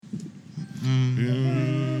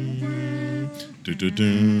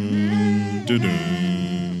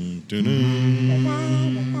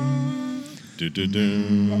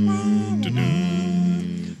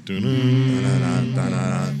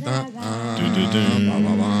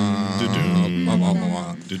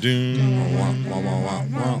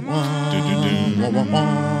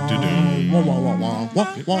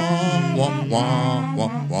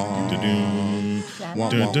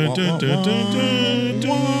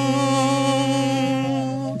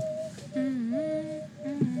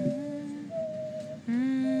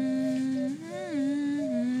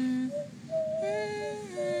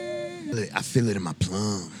I feel it in my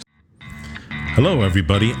plums. Hello,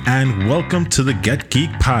 everybody, and welcome to the Get Geek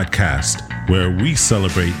podcast, where we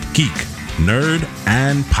celebrate geek, nerd,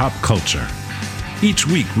 and pop culture. Each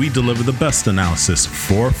week, we deliver the best analysis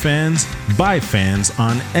for fans, by fans,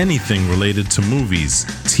 on anything related to movies,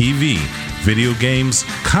 TV, video games,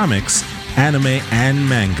 comics, anime, and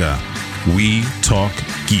manga. We talk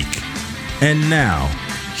geek. And now,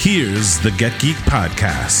 here's the Get Geek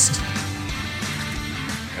podcast.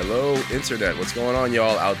 Hello, Internet. What's going on,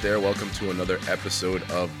 y'all out there? Welcome to another episode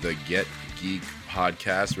of the Get Geek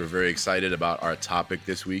podcast. We're very excited about our topic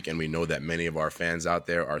this week, and we know that many of our fans out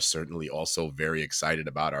there are certainly also very excited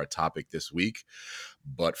about our topic this week.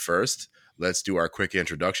 But first, let's do our quick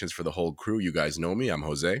introductions for the whole crew. You guys know me. I'm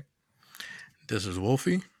Jose. This is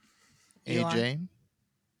Wolfie. AJ.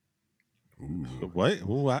 What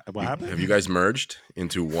happened? Have you guys merged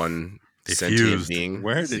into one sentient Fused. being?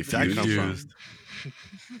 Where did that come from?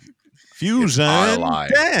 Fusion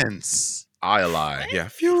dance. I lie. Yeah.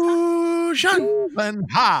 Fusion.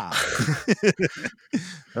 Ha!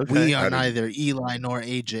 Okay. We are neither Eli nor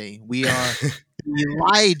AJ. We are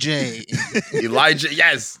Elijah. Elijah.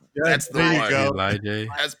 Yes. That's the There you one. go. Elijah.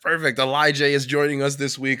 That's perfect. Elijah is joining us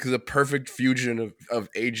this week. The perfect fusion of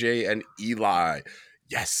AJ and Eli.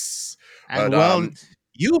 Yes. And But,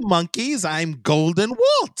 you monkeys, I'm Golden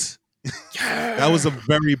Walt. yeah. That was a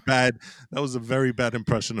very bad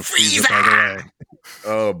impression of Frieza, by the way.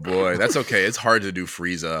 Oh boy, that's okay. It's hard to do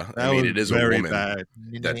Frieza. I mean, it is a very woman bad.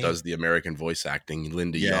 that does the American voice acting.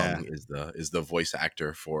 Linda Yeah. Young is the voice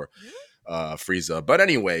actor for Frieza. But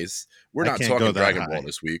anyways, we're I not can't talking go that Dragon high. Ball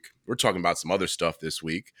this week. We're talking about some other stuff this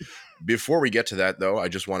week. Before we get to that, though, I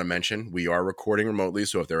just want to mention we are recording remotely.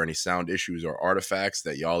 So if there are any sound issues or artifacts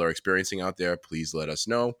that y'all are experiencing out there, please let us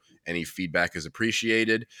know. Any feedback is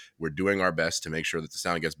appreciated. We're doing our best to make sure that the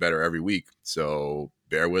sound gets better every week. So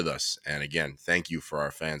bear with us. And again, thank you for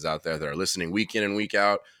our fans out there that are listening week in and week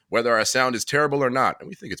out, whether our sound is terrible or not. And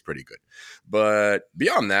we think it's pretty good. But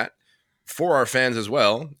beyond that, for our fans as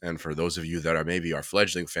well, and for those of you that are maybe our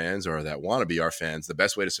fledgling fans or that want to be our fans, the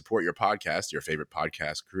best way to support your podcast, your favorite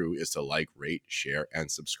podcast crew, is to like, rate, share,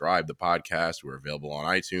 and subscribe the podcast. We're available on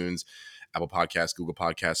iTunes, Apple Podcasts, Google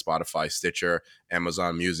Podcasts, Spotify, Stitcher,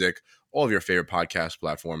 Amazon Music, all of your favorite podcast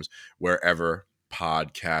platforms, wherever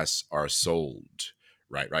podcasts are sold.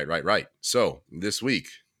 Right. So this week,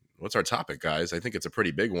 what's our topic, guys? I think it's a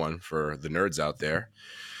pretty big one for the nerds out there.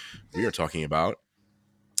 We are talking about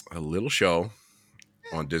a little show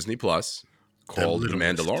on Disney Plus called The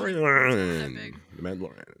Mandalorian. The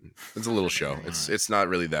Mandalorian. It's a little show. It's not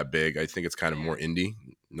really that big. I think it's kind of more indie.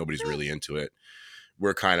 Nobody's really into it.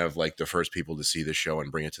 We're kind of like the first people to see the show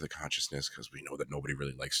and bring it to the consciousness because we know that nobody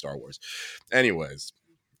really likes Star Wars. Anyways,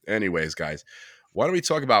 guys, why don't we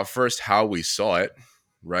talk about first how we saw it,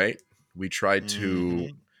 right? We tried to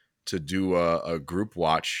do a group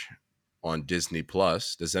watch on Disney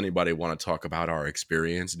Plus. Does anybody want to talk about our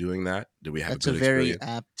experience doing that? Do we have That's a a good very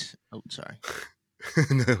experience? apt. Oh, sorry.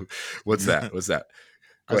 No. What's that? I was going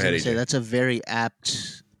to say AJ. that's a very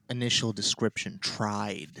apt initial description.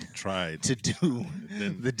 Tried to do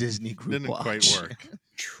the Disney group Didn't watch. quite work.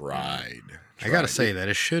 Tried. I gotta say that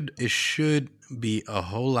it should be a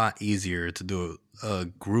whole lot easier to do a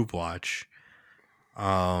group watch.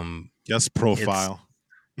 Yes, profile.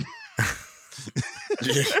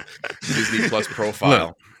 Disney Plus profile.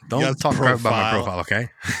 Look, don't Yes, talk crap about my profile. profile, okay?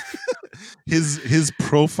 His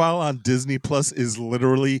profile on Disney Plus is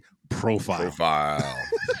literally profile.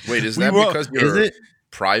 Wait, is We that wrote- because Is you're it?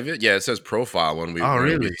 private? Yeah, it says profile when we, Oh, when we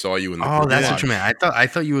really? saw you in the Oh, group that's watch. what you meant. I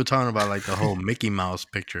thought you were talking about like the whole Mickey Mouse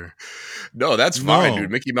picture. No, that's fine, No.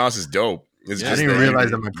 dude. Mickey Mouse is dope. It's Yeah, I just didn't that realize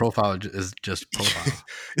that my profile is just profile.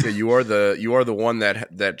 yeah, you are the one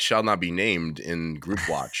that shall not be named in group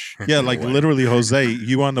watch. Yeah, in a like way. literally, Jose,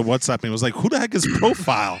 you on the WhatsApp and was like, "Who the heck is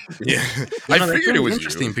profile?" Yeah, You I know, that's figured it really was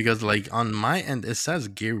interesting you. because like on my end it says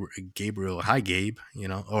Gabriel, hi Gabe,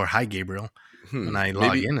 or hi Gabriel, Hmm, when I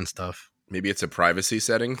log maybe, in and stuff. Maybe it's a privacy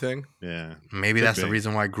setting thing. Yeah. Maybe that's the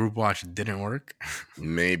reason why group watch didn't work.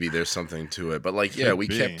 Maybe there's something to it. But like, yeah, we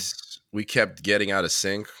kept getting out of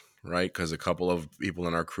sync, right? Because a couple of people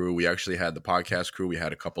in our crew, we actually had the podcast crew. We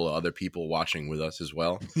had a couple of other people watching with us as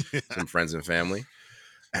well, some friends and family.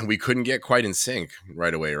 And we couldn't get quite in sync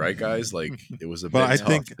right away, right, guys? Like it was a bit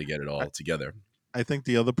tough to get it all together. I think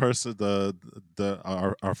the other person,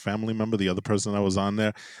 our family member, the other person that was on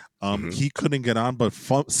there, he couldn't get on, but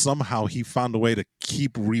somehow he found a way to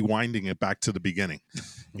keep rewinding it back to the beginning.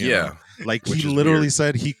 You know? Like he literally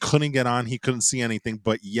said he couldn't get on, he couldn't see anything,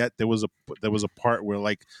 but yet there was a part where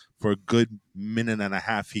like for a good minute and a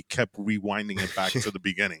half he kept rewinding it back to the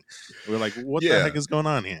beginning. We're like, what the heck is going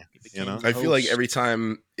on here? You know, I feel like every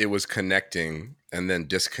time it was connecting and then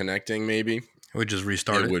disconnecting, maybe. It would just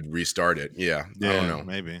restart it. It would restart it. Yeah. I don't know.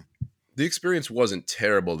 Maybe. The experience wasn't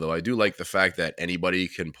terrible, though. I do like the fact that anybody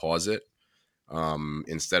can pause it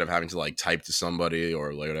instead of having to like type to somebody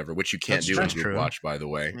or like whatever, which you can't do in Group Watch, by the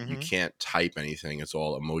way. You can't type anything. It's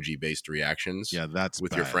all emoji-based reactions. Yeah, that's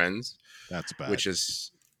with bad. Your friends. That's bad. Which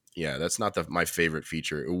is, that's not my favorite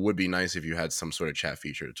feature. It would be nice if you had some sort of chat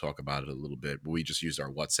feature to talk about it a little bit. But we just used our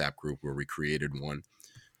WhatsApp group where we created one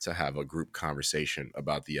to have a group conversation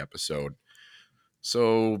about the episode.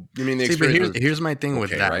 So you mean the experience? But here's my thing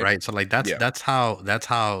with that, right? So like that's how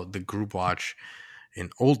the group watch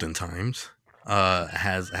in olden times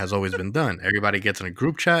has always been done. Everybody gets in a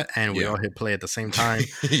group chat and we all hit play at the same time,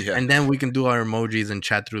 and then we can do our emojis and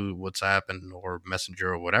chat through WhatsApp or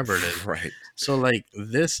Messenger or whatever it is. Right. So like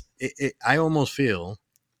this, I almost feel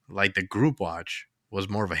like the group watch was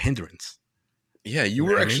more of a hindrance. Yeah, you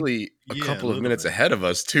were actually a couple of minutes ahead of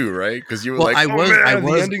us too, right? Because you were I was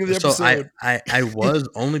the ending of the episode. I was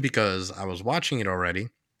only because I was watching it already,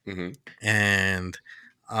 and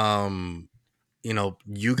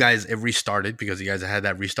you guys it restarted because you guys had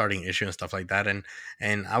that restarting issue and stuff like that, and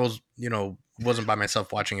I was wasn't by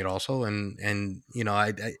myself watching it also, and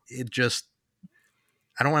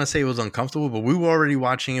I don't want to say it was uncomfortable, but we were already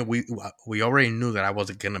watching it. We already knew that I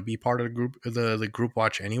wasn't going to be part of the group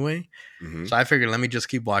watch anyway. So I figured, let me just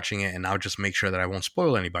keep watching it, and I'll just make sure that I won't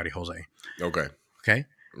spoil anybody, Jose. Okay. Okay.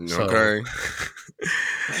 Okay.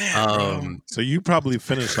 So you probably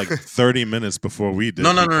finished like 30 minutes before we did.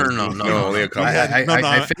 No. Only a couple.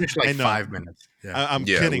 I finished like 5 minutes. Yeah. I'm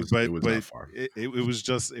kidding, but it was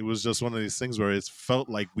just one of these things where it felt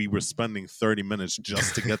like we were spending 30 minutes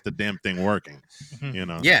just to get the damn thing working. You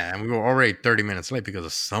know? Yeah, and we were already 30 minutes late because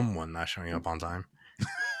of someone not showing up on time.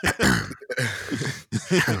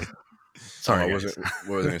 Sorry, what was I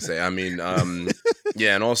going to say? I mean,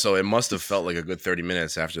 and also it must have felt like a good 30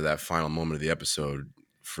 minutes after that final moment of the episode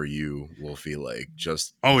for you, Wolfie, like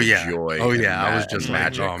just joy. I was just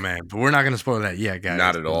magic. Like, oh man, but we're not going to spoil that yet, guys.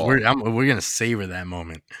 Not at all. We're going to savor that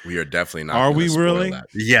moment. We are definitely not. Are we really? That.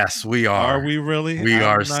 Yes, we are. Are we really? We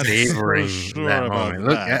are savoring that moment.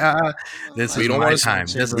 Look, this is my time.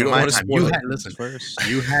 This is my time.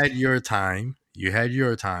 You had your time. You had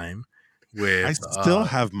your time. With I still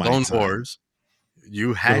have my Clone time. Wars.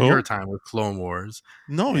 You had your time with Clone Wars.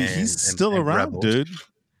 No, he's still around, Rebels. Dude.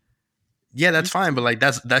 Yeah, that's fine, but like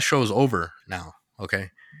that show's over now.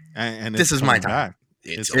 Okay, and this is my time. Back.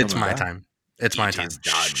 It's my time. It's my time.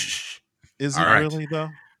 Is it really though?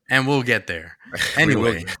 And we'll get there.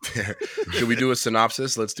 Anyway, should we do a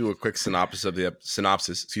synopsis? Let's do a quick synopsis of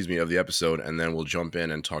the episode, and then we'll jump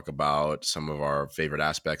in and talk about some of our favorite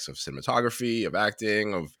aspects of cinematography, of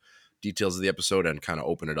acting, of details of the episode, and kind of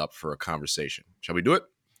open it up for a conversation. Shall we do it?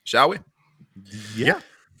 Shall we? Yeah.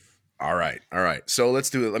 All right. So let's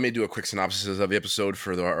do it. Let me do a quick synopsis of the episode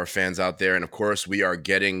for our fans out there. And of course, we are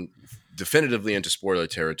getting definitively into spoiler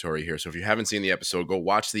territory here. So if you haven't seen the episode, go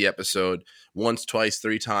watch the episode once, twice,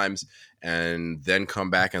 3 times, and then come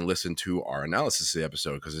back and listen to our analysis of the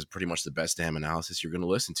episode, because it's pretty much the best damn analysis you're going to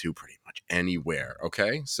listen to pretty much anywhere.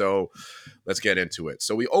 Okay. So let's get into it.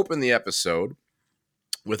 So we open the episode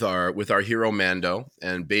with our hero Mando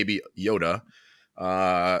and baby Yoda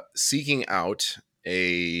seeking out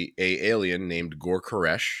a alien named Gor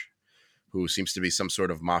Koresh, who seems to be some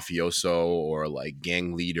sort of mafioso or like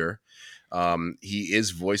gang leader. He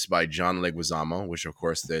is voiced by John Leguizamo, which of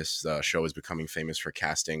course this show is becoming famous for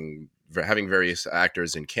having various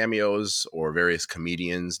actors in cameos or various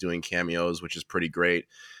comedians doing cameos, which is pretty great.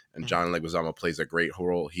 And John Leguizamo plays a great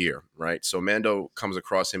role here, right? So Mando comes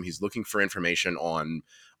across him. He's looking for information on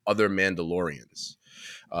other Mandalorians.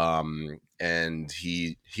 And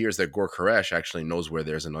he hears that Gor Koresh actually knows where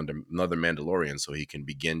there's another Mandalorian, so he can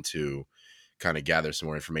begin to kind of gather some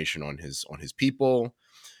more information on his people.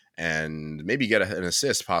 and maybe get an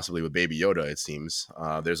assist possibly with Baby Yoda. It seems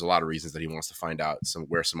there's a lot of reasons that he wants to find out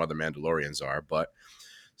where some other Mandalorians are, but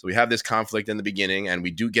so we have this conflict in the beginning, and we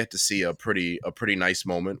do get to see a pretty nice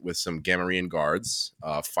moment with some Gamorrean guards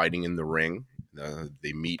fighting in the ring.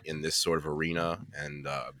 They meet in this sort of arena, and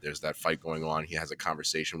there's that fight going on. He has a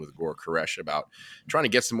conversation with Gor Koresh about trying to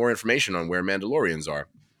get some more information on where Mandalorians are.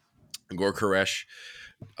 And Gor Koresh,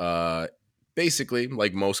 basically,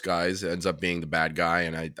 like most guys, ends up being the bad guy.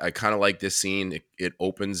 And I kind of like this scene. It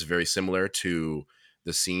opens very similar to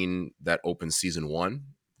the scene that opens season 1.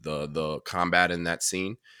 The combat in that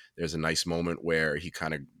scene. There's a nice moment where he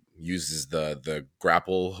kind of uses the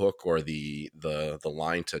grapple hook or the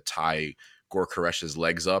line to tie Gor Koresh's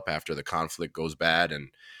legs up after the conflict goes bad and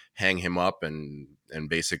hang him up and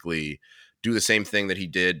basically do the same thing that he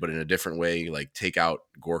did, but in a different way, like take out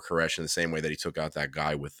Gor Koresh in the same way that he took out that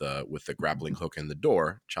guy with the grappling hook in the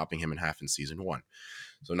door, chopping him in half in season 1.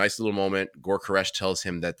 So nice little moment. Gor Koresh tells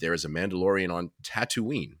him that there is a Mandalorian on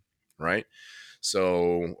Tatooine, right?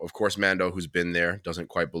 So, of course, Mando, who's been there, doesn't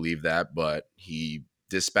quite believe that, but he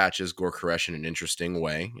dispatches Gor Koresh in an interesting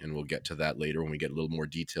way, and we'll get to that later when we get a little more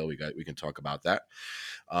detail. We can talk about that.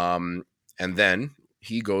 And then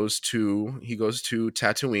he goes to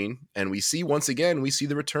Tatooine, and we see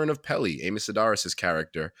the return of Peli, Amy Sedaris'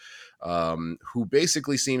 character, who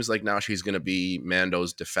basically seems like now she's going to be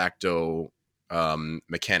Mando's de facto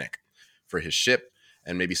mechanic for his ship,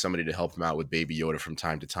 and maybe somebody to help him out with Baby Yoda from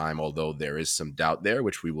time to time, although there is some doubt there,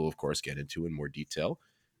 which we will, of course, get into in more detail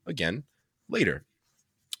again later.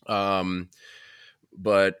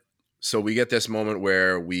 But so we get this moment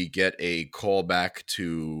where we get a call back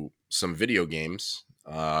to some video games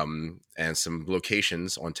and some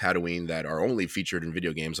locations on Tatooine that are only featured in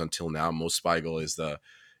video games until now. Mos Spiegel is the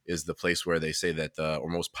place where they say that or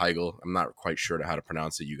Mos Pygal. I'm not quite sure how to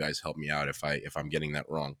pronounce it. You guys help me out if I'm getting that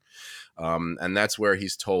wrong. And that's where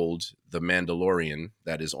he's told the Mandalorian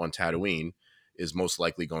that is on Tatooine is most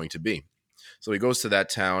likely going to be. So he goes to that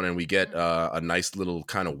town, and we get a nice little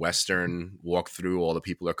kind of Western walk through. All the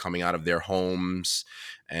people are coming out of their homes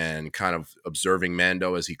and kind of observing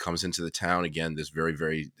Mando as he comes into the town. Again, this very,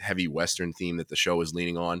 very heavy Western theme that the show is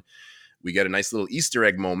leaning on. We get a nice little Easter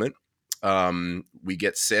egg moment. We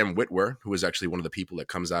get Sam Witwer, who is actually one of the people that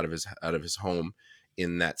comes out of his home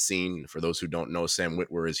in that scene. For those who don't know, Sam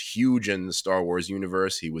Witwer is huge in the Star Wars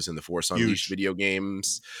universe. He was in the Force Unleashed video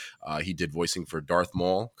games. He did voicing for Darth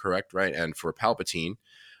Maul, correct, right? And for Palpatine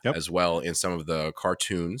as well in some of the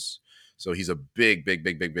cartoons. So he's a big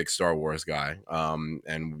Star Wars guy.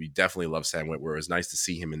 And we definitely love Sam Witwer. It was nice to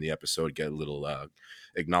see him in the episode, get a little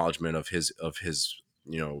acknowledgement of his,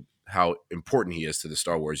 how important he is to the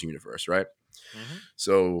Star Wars universe, right? Mm-hmm.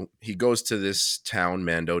 So he goes to this town,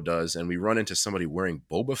 Mando does, and we run into somebody wearing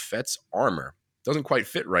Boba Fett's armor. Doesn't quite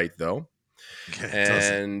fit right, though.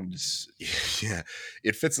 And yeah,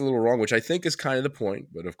 it fits a little wrong, which I think is kind of the point.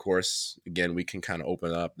 But of course, again, we can kind of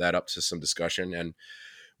open that up to some discussion, and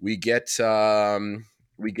we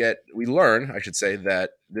learn, I should say,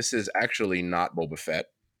 that this is actually not Boba Fett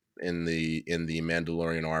in the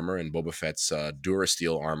Mandalorian armor and Boba Fett's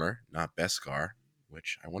Durasteel armor, not Beskar.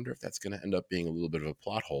 Which I wonder if that's going to end up being a little bit of a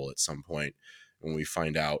plot hole at some point when we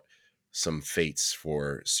find out some fates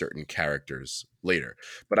for certain characters later.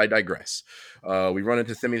 But I digress. We run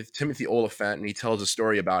into Timothy Olyphant, and he tells a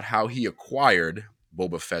story about how he acquired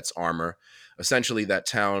Boba Fett's armor. Essentially, that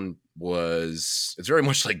town it's very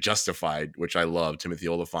much like Justified, which I love. Timothy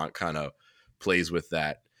Olyphant kind of plays with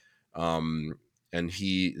that. And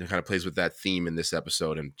he kind of plays with that theme in this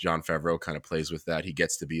episode, and Jon Favreau kind of plays with that. He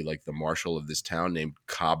gets to be like the marshal of this town named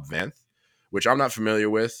Cobb Vanth, which I'm not familiar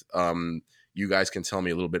with. You guys can tell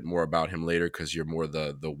me a little bit more about him later because you're more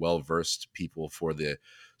the well-versed people for the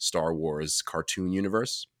Star Wars cartoon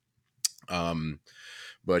universe.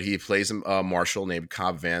 But he plays a marshal named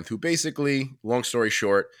Cobb Vanth, who basically, long story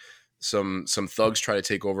short, some thugs try to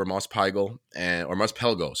take over Mos Pygal or Mos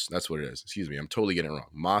Pelgos. That's what it is. Excuse me, I'm totally getting it wrong.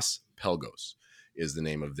 Mos Pelgos is the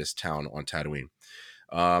name of this town on Tatooine.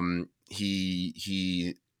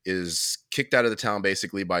 He is kicked out of the town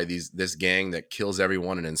basically by this gang that kills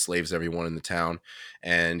everyone and enslaves everyone in the town.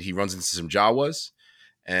 And he runs into some Jawas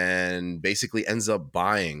and basically ends up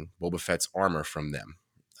buying Boba Fett's armor from them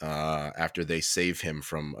after they save him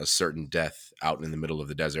from a certain death out in the middle of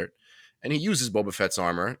the desert. And he uses Boba Fett's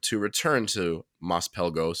armor to return to Mos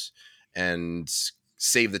Pelgos and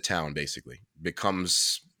save the town, basically.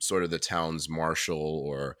 Becomes sort of the town's marshal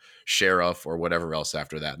or sheriff or whatever else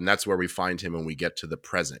after that. And that's where we find him when we get to the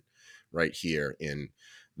present right here in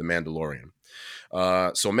The Mandalorian.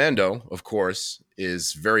 So Mando, of course,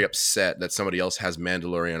 is very upset that somebody else has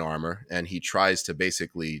Mandalorian armor, and he tries to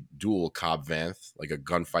basically duel Cobb Vanth, like a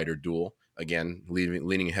gunfighter duel. Again,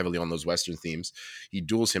 leaning heavily on those Western themes. He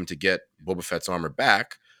duels him to get Boba Fett's armor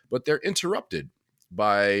back, but they're interrupted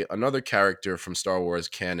by another character from Star Wars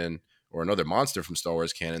canon, or another monster from Star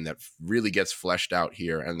Wars canon that really gets fleshed out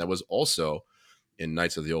here, and that was also in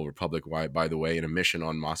Knights of the Old Republic, by the way, in a mission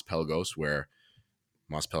on Mos Pelgos, where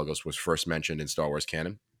Mos Pelgos was first mentioned in Star Wars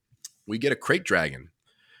canon. We get a Krayt Dragon.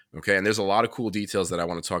 Okay, and there's a lot of cool details that I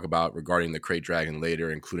want to talk about regarding the Krayt Dragon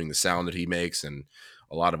later, including the sound that he makes and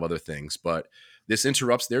a lot of other things. But this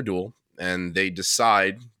interrupts their duel, and they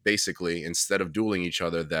decide, basically, instead of dueling each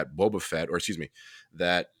other, that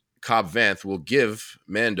that Cobb Vanth will give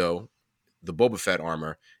Mando the Boba Fett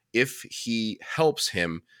armor if he helps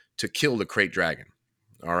him to kill the Krayt Dragon.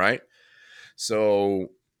 All right? So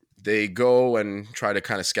they go and try to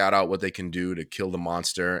kind of scout out what they can do to kill the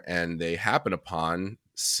monster, and they happen upon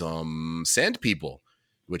some sand people,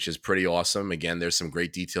 which is pretty awesome. Again, there's some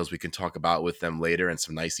great details we can talk about with them later and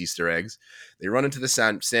some nice Easter eggs. They run into the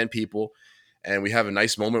sand people, and we have a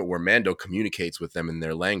nice moment where Mando communicates with them in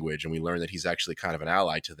their language, and we learn that he's actually kind of an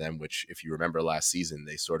ally to them, which, if you remember last season,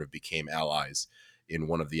 they sort of became allies in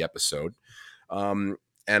one of the episode.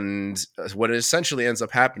 And what essentially ends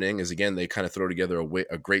up happening is, again, they kind of throw together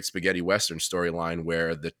a great spaghetti Western storyline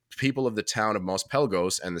where the people of the town of Mos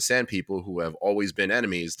Pelgos and the Sand People, who have always been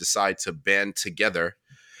enemies, decide to band together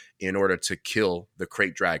in order to kill the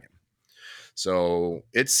Krayt Dragon. So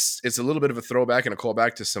it's a little bit of a throwback and a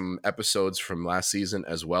callback to some episodes from last season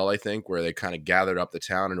as well, I think, where they kind of gathered up the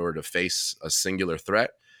town in order to face a singular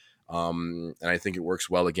threat. And I think it works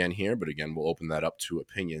well again here, but again, we'll open that up to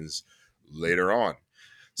opinions later on.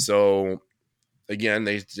 So, again,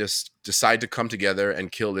 they just decide to come together and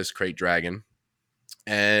kill this Krayt Dragon.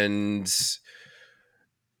 And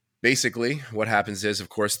basically what happens is, of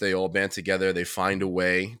course, they all band together. They find a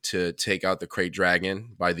way to take out the Krayt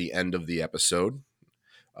Dragon by the end of the episode.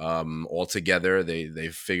 All together, they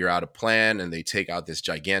figure out a plan, and they take out this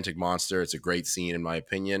gigantic monster. It's a great scene, in my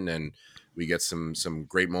opinion. And we get some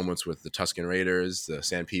great moments with the Tusken Raiders, the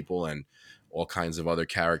Sand People, and all kinds of other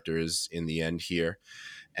characters in the end here.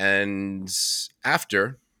 And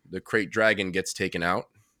after the Krayt Dragon gets taken out,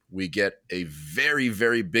 we get a very,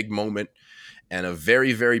 very big moment and a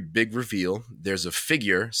very, very big reveal. There's a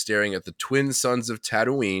figure staring at the twin sons of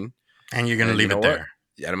Tatooine. And you're going to leave it there.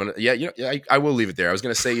 Yeah, I will leave it there. I was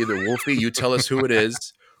going to say either Wolfie, you tell us who it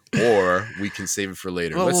is, or we can save it for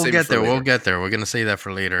later. Well, we'll get there. We'll get there. We're going to save that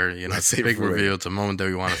for later. It's a big reveal. It's a moment that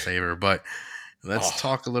we want to savor. But let's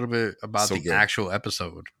talk a little bit about the actual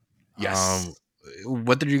episode. Yes.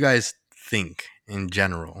 What did you guys think in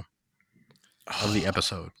general of the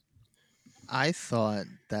episode? I thought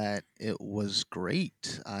that it was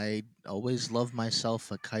great. I always love myself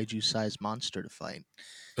a kaiju-sized monster to fight.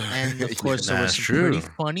 And, of course, there were some pretty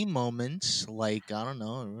funny moments, like, I don't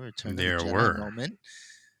know, Return of the Jedi moment.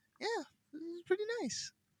 Yeah, it was pretty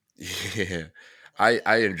nice. Yeah,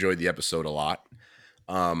 I enjoyed the episode a lot.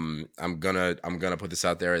 I'm gonna put this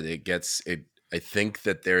out there. I think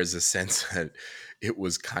that there's a sense that it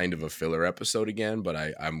was kind of a filler episode again, but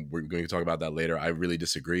we're going to talk about that later. I really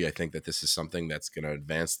disagree. I think that this is something that's going to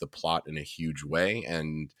advance the plot in a huge way,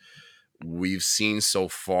 and we've seen so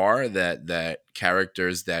far that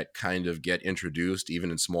characters that kind of get introduced,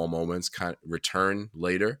 even in small moments, kind of return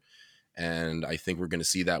later, and I think we're going to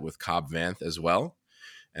see that with Cobb Vanth as well,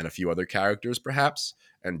 and a few other characters perhaps.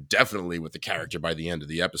 And definitely with the character by the end of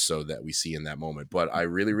the episode that we see in that moment. But I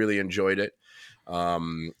really, really enjoyed it.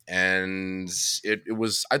 And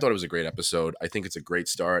I thought it was a great episode. I think it's a great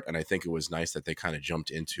start. And I think it was nice that they kind of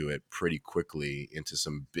jumped into it pretty quickly, into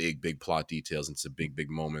some big, big plot details and some big,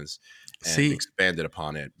 big moments, and expanded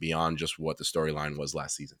upon it beyond just what the storyline was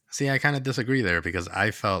last season. See, I kind of disagree there, because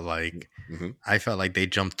I felt like they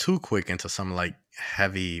jumped too quick into some like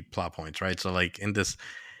heavy plot points, right? So like in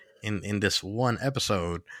this one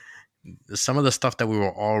episode, some of the stuff that we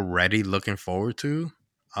were already looking forward to,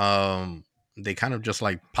 they kind of just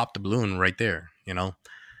like popped the balloon right there.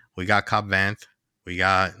 We got Cobb Vanth, we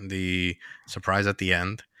got the surprise at the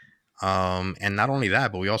end, and not only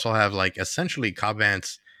that, but we also have like essentially Cobb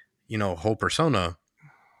Vanth's whole persona.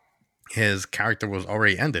 His character was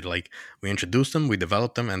already ended. Like, we introduced him, we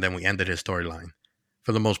developed him, and then we ended his storyline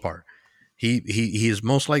for the most part. He is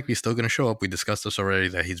most likely still going to show up. We discussed this already,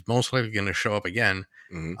 that he's most likely going to show up again,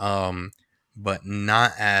 but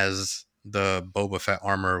not as the Boba Fett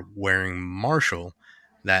armor wearing Marshal.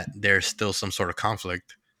 That there's still some sort of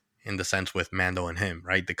conflict in the sense with Mando and him,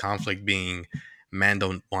 right? The conflict being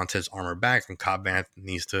Mando wants his armor back and Cobb Vanth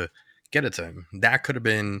needs to get it to him. That could have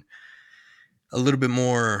been a little bit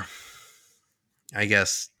more, I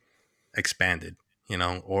guess, expanded,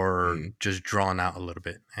 or Mm-hmm. just drawn out a little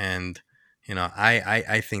bit. And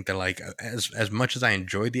I think that, like, as much as I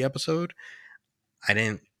enjoyed the episode, I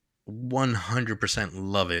didn't 100%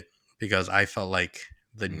 love it, because I felt like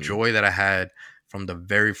the Mm-hmm. joy that I had from the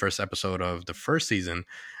very first episode of the first season.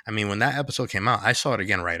 I mean, when that episode came out, I saw it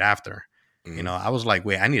again right after. Mm-hmm. I was like,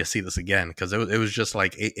 wait, I need to see this again, because it was just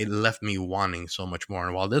like it left me wanting so much more.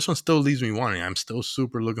 And while this one still leaves me wanting, I'm still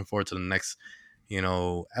super looking forward to the next,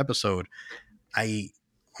 episode. I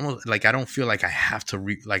almost like, I don't feel like I have to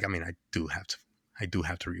like, I mean, I do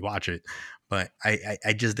have to rewatch it, but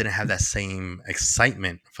I just didn't have that same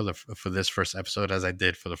excitement for this first episode as I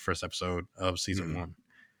did for the first episode of season Mm-hmm. one.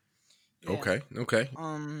 Yeah. Okay.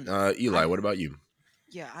 Eli, I what about you?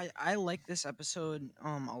 Yeah, I like this episode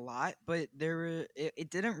a lot, but it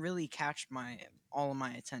didn't really catch my all of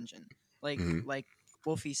my attention. Like Mm-hmm. like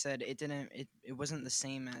Wolfie said, it wasn't the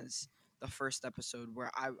same as the first episode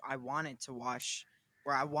where I wanted to watch,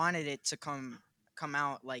 where I wanted it to come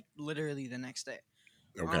out like literally the next day.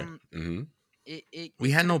 Okay. Um Mm-hmm. it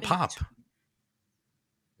We had could no have been pop,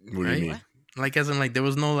 What do you right? mean? what? Like, as in, like, there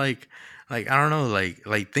was no, like, I don't know,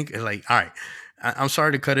 like think, like, all right. I'm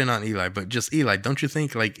sorry to cut in on Eli, but just Eli, don't you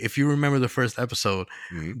think, like, if you remember the first episode,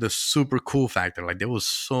 Mm-hmm. the super cool factor, like, there was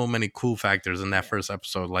so many cool factors in that Yeah. first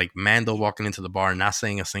episode, like Mando walking into the bar, not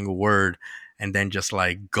saying a single word, and then just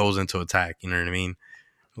like goes into attack. You know what I mean?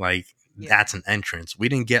 Like, Yeah. that's an entrance. We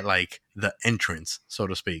didn't get like the entrance, so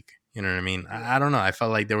to speak. You know what I mean? I don't know. I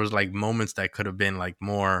felt like there was like moments that could have been like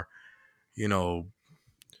more, you know,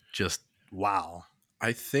 just wow.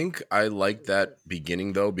 I think I like that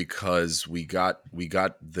beginning though, because we got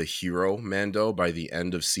the hero Mando by the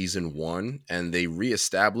end of season 1, and they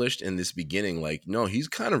reestablished in this beginning, like, no, he's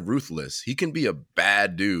kind of ruthless. He can be a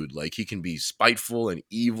bad dude. Like, he can be spiteful and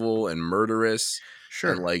evil and murderous,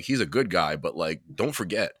 and Sure. like, he's a good guy, but like, don't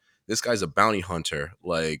forget, this guy's a bounty hunter,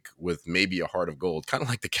 like, with maybe a heart of gold, kind of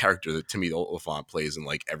like the character that Timmy Oliphant plays in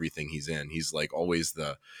like everything he's in. He's like always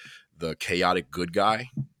the chaotic good guy,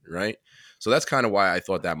 right? So that's kind of why I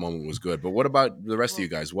thought that moment was good. But what about the rest of Well, you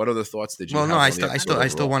guys? What other thoughts did you Well, no, have I on the still, I episode still, I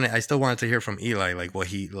still overall? wanted, I still wanted to hear from Eli, like what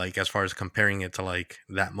he like as far as comparing it to like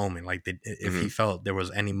that moment, like if he Mm-hmm. felt there was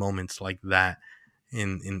any moments like that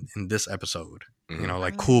in this episode, Mm-hmm. I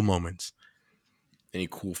like mean, cool moments. Any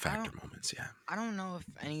cool I factor don't moments? Yeah. I don't know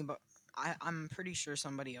if anybody. I'm pretty sure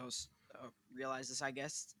somebody else realized this. I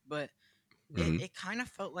guess, but Mm-hmm. it kind of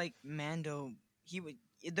felt like Mando.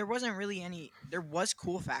 There wasn't really any. There was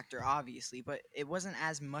cool factor, obviously, but it wasn't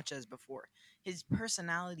as much as before. His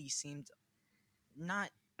personality seemed not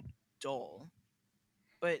dull,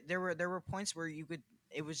 but there were points where you could.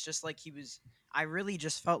 It was just like he was. I really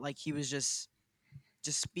just felt like he was just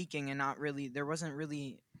speaking and not really. There wasn't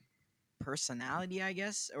really personality, I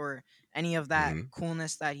guess, or any of that Mm-hmm.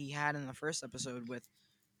 coolness that he had in the first episode with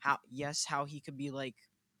how he could be like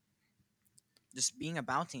just being a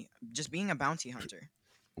bounty hunter.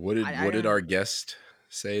 I What did don't our guest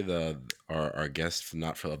say? Our guest,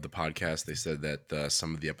 not for of the podcast, they said that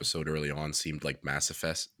some of the episode early on seemed like Mass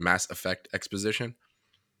Effect exposition.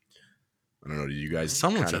 I don't know. Did you guys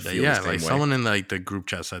Someone kind of said that, feel the yeah, like same way? someone in like the group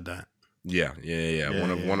chat said that. Yeah.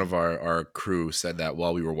 One of our crew said that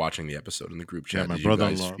while we were watching the episode in the group Yeah, chat. Did you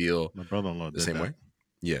guys feel my brother-in-law the did same that. way?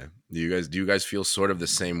 Yeah. Do you guys feel sort of the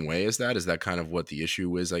same way as that? Is that kind of what the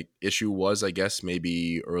issue is? Like, issue was, I guess,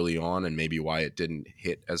 maybe early on, and maybe why it didn't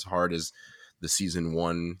hit as hard as the season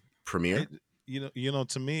 1 premiere?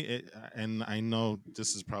 To me, and I know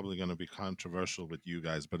this is probably going to be controversial with you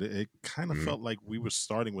guys, but it kind of Mhm. felt like we were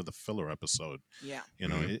starting with a filler episode. yeah.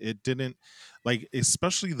 Mhm. It didn't, like,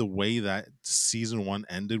 especially the way that season 1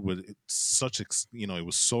 ended with such it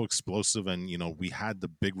was so explosive, and we had the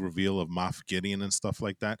big reveal of Moff Gideon and stuff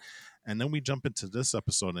like that, and then we jump into this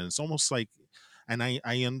episode, and it's almost like, and I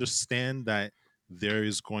understand that there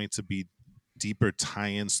is going to be deeper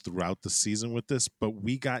tie-ins throughout the season with this, but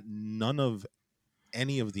we got none of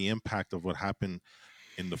any of the impact of what happened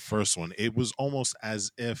in the first one. It was almost as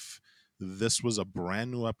if this was a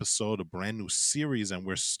brand new episode, a brand new series, and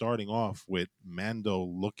we're starting off with Mando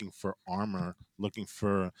looking for armor, looking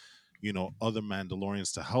for other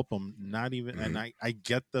Mandalorians to help him. Not even, and Mhm. I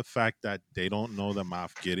get the fact that they don't know that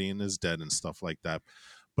Moff Gideon is dead and stuff like that,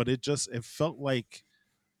 but it felt like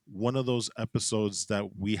one of those episodes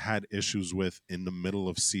that we had issues with in the middle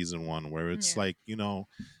of season 1, where it's Yeah. like,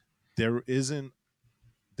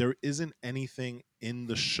 there isn't anything in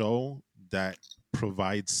the show that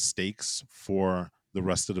provides stakes for the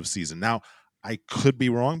rest of the season. Now, I could be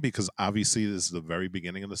wrong, because obviously this is the very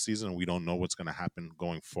beginning of the season and we don't know what's going to happen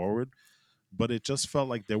going forward. but it just felt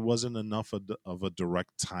like there wasn't enough of a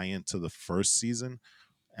direct tie-in to the first season,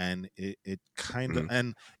 and it kind of, Mhm.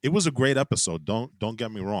 and it was a great episode. Don't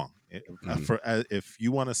get me wrong. Mhm. If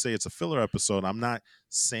you want to say it's a filler episode, I'm not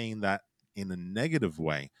saying that in a negative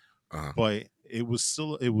way, Uh-huh. but it was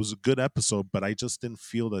a good episode. But I just didn't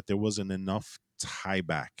feel that there wasn't enough tie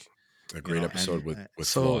back. A great episode with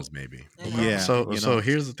so flaws, maybe. Okay. yeah, so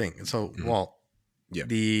here's the thing. So Mhm. well, Yeah.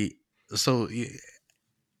 so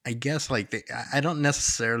I guess like I don't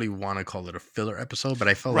necessarily want to call it a filler episode, but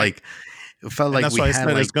I felt right. like it felt And like that's we why I had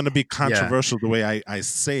said like it's going to be yeah. controversial the way I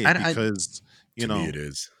say it, I because To me, it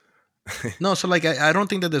is. no, so like I don't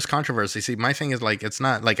think that there's controversy. See, my thing is like it's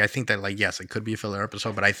not like I think that like yes, it could be a filler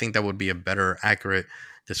episode, but I think that would be a better accurate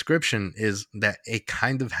description is that it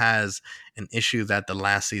kind of has an issue that the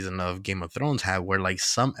last season of Game of Thrones had where like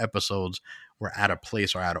some episodes were out of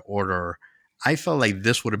place or out of order. I felt like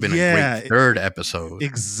this would have been a great yeah, third episode.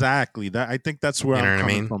 exactly. That, I think that's where You know I'm what I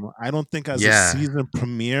coming mean? from. I don't think as a Yeah. season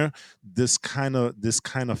premiere this kind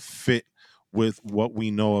of fit with what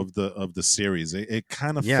we know of the series. It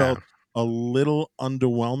kind of Yeah. felt a little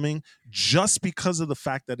underwhelming just because of the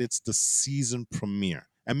fact that it's the season premiere.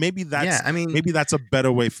 And maybe Yeah. I mean, that's a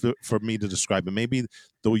better way for me to describe it. Maybe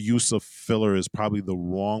the use of filler is probably the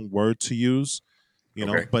wrong word to use,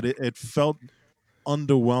 Okay. but it felt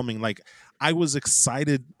underwhelming. Like, I was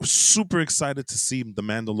excited, super excited to see the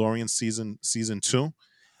Mandalorian season 2,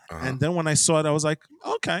 Uh-huh. and then when I saw it, I was like,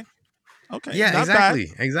 okay, yeah, not bad.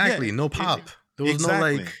 Yeah, exactly. No pop. There was no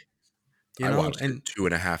like, exactly. I watched it and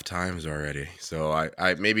 2.5 times already, so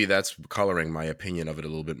I maybe that's coloring my opinion of it a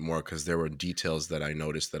little bit more because there were details that I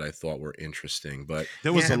noticed that I thought were interesting. But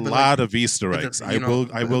There was a yeah, but like, lot of Easter but eggs. the, you know,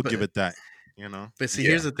 I will give but it that. You know. But see, yeah,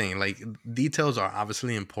 here's the thing: like details are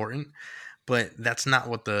obviously important, but that's not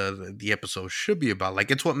what the episode should be about.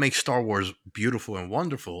 Like it's what makes Star Wars beautiful and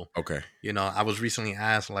wonderful. okay, You know, I was recently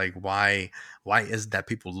asked like why is it that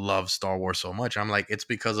people love Star Wars so much? I'm like, it's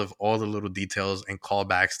because of all the little details and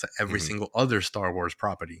callbacks to every hmm single other Star Wars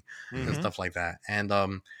property and Hmm. stuff like that. And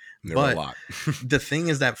there were a but lot. the thing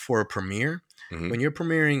is that for a premiere, hmm when you're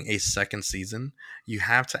premiering a second season, you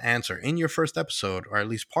have to answer in your first episode, or at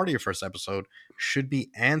least part of your first episode, should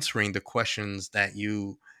be answering the questions that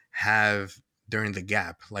you have during the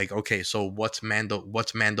gap. Like, okay, so what's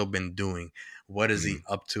Mando been doing? What is he hmm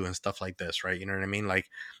up to and stuff like this, right? You know what I mean? Like,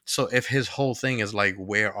 so if his whole thing is like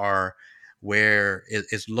where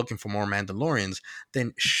is looking for more Mandalorians,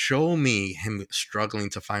 then show me him struggling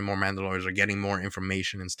to find more Mandalorians or getting more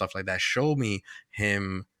information and stuff like that. Show me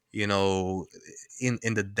him, you know, in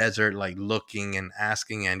the desert, like looking and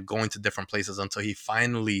asking and going to different places until he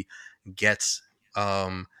finally gets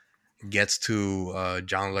um gets to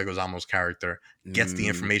John Leguizamo's character, gets the Mm,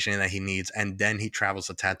 information that he needs, and then he travels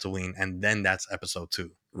to Tatooine, and then that's episode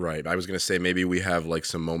 2. right. I was gonna say maybe we have like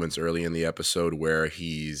some moments early in the episode where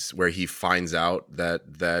he finds out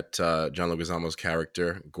that John Leguizamo's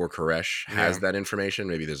character Gor Koresh has Yeah. that information.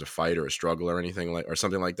 Maybe there's a fight or a struggle or anything like or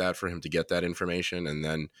something like that for him to get that information, and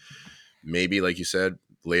then maybe like you said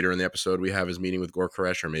later in the episode we have his meeting with Gor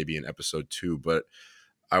Koresh, or maybe in episode 2. But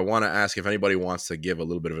I want to ask if anybody wants to give a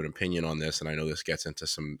little bit of an opinion on this, and I know this gets into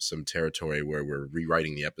some territory where we're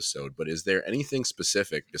rewriting the episode, but is there anything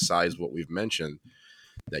specific besides what we've mentioned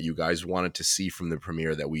that you guys wanted to see from the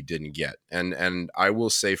premiere that we didn't get? And I will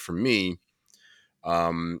say for me,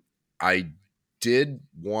 I did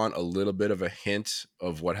want a little bit of a hint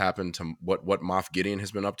of what happened to what Moff Gideon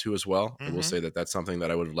has been up to as well. I will Hmm. say that that's something that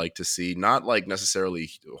I would like to see, not like necessarily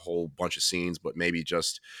a whole bunch of scenes, but maybe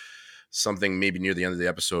just something maybe near the end of the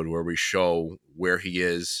episode where we show where he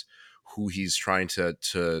is, who he's trying to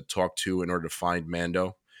talk to in order to find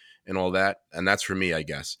Mando and all that. And that's for me, I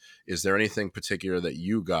guess. Is there anything particular that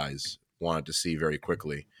you guys wanted to see very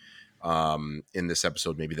quickly in this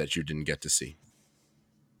episode, maybe that you didn't get to see?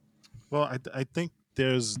 Well, I think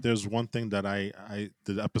there's one thing that I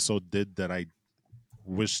the episode did that I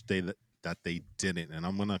wish that they didn't, and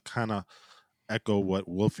I'm gonna kind of echo what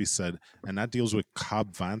Wolfie said, and that deals with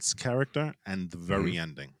Cobb Vance's character and the hmm very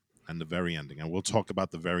ending. And we'll talk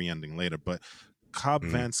about the very ending later. But Cobb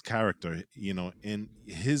hmm Vance's character, in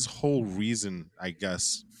his whole reason, I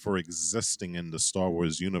guess, for existing in the Star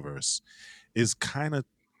Wars universe is kind of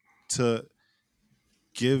to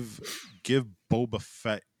give give Boba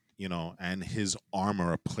Fett, and his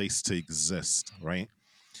armor a place to exist, right?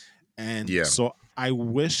 And Yeah. so I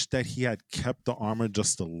wish that he had kept the armor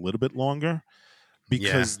just a little bit longer,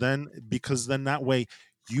 Yeah. because then that way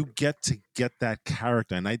you get to get that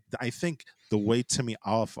character. And I think the way Timothy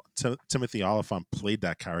Oliphant played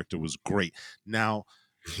that character was great. Now,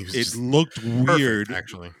 it looked weird. Perfect,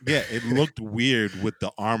 actually. Yeah, it looked weird with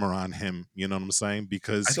the armor on him. You know what I'm saying?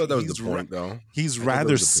 Because I thought that was the point, though. He's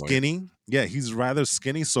rather skinny. Yeah, he's rather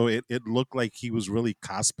skinny, so it looked like he was really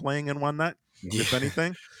cosplaying and whatnot, if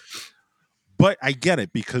anything. But I get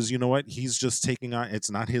it, because you know what? He's just taking on,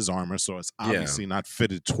 it's not his armor, so it's obviously not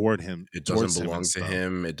fitted toward him. It doesn't belong to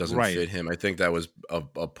him. It doesn't fit him. I think that was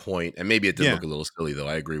a point. And maybe it did look a little silly, though.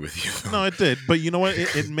 I agree with you. No, it did. But you know what?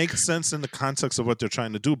 It makes sense in the context of what they're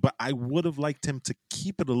trying to do. But I would have liked him to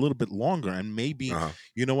keep it a little bit longer. And maybe,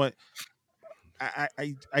 you know what?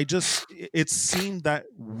 I just, it seemed that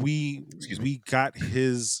we got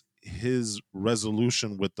his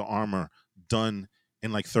resolution with the armor done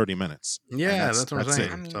in like 30 minutes. Yeah, that's what I'm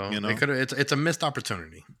saying. I mean, so, you know, it's a missed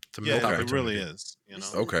opportunity. It's a missed opportunity. It really is. You know?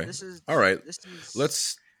 Okay. All right.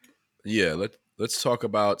 Let's talk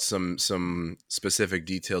about some specific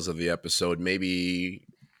details of the episode. Maybe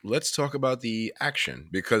let's talk about the action,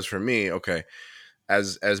 because for me,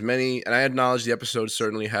 as many, and I acknowledge the episode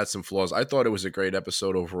certainly had some flaws. I thought it was a great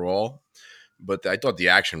episode overall. But I thought the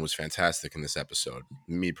action was fantastic in this episode.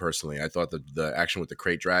 Me personally, I thought the action with the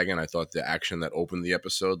crate dragon, I thought the action that opened the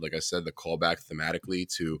episode, like I said, the callback thematically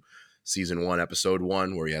to season 1, episode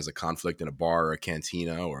 1, where he has a conflict in a bar or a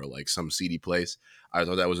cantina or like some seedy place. I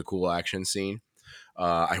thought that was a cool action scene.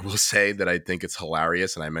 I will say that I think it's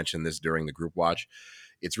hilarious, and I mentioned this during the group watch.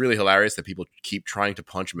 It's really hilarious that people keep trying to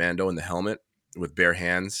punch Mando in the helmet with bare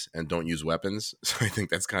hands and don't use weapons. So I think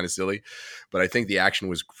that's kind of silly. But I think the action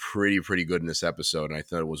was pretty good in this episode, and I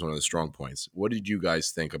thought it was one of the strong points. What did you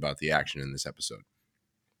guys think about the action in this episode?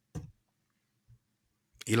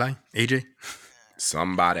 Eli? AJ?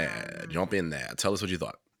 Somebody jump in there. Tell us what you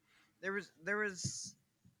thought. There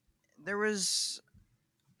was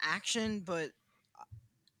action, but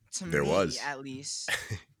to me, at least,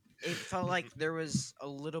 it felt like there was a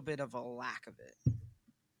little bit of a lack of it.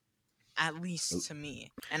 At least to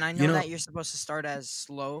me. And I know that you're supposed to start as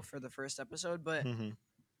slow for the first episode, but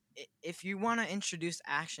if you want to introduce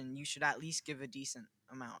action, you should at least give a decent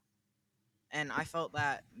amount. And I felt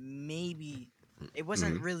that maybe it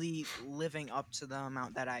wasn't really living up to the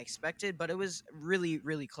amount that I expected, but it was really,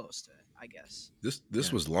 really close to it, I guess.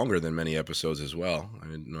 This was longer than many episodes as well. I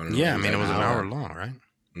don't know. Yeah, I mean, it was an hour long, right?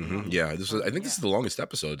 Mm-hmm. Yeah, I think this is the longest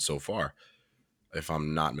episode so far, if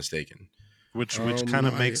I'm not mistaken. Which kind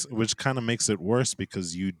of makes it worse,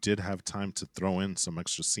 because you did have time to throw in some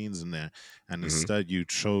extra scenes in there, and instead you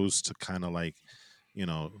chose to kind of like, you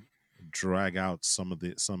know, drag out some of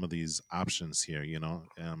these options here, you know.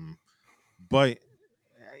 But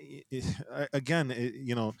again,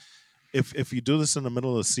 you know, if you do this in the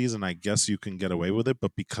middle of the season, I guess you can get away with it.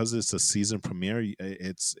 But because it's a season premiere,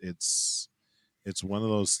 it's one of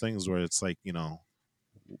those things where it's like, you know,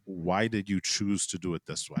 why did you choose to do it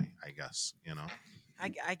this way? I guess, you know.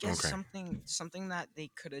 I guess something that they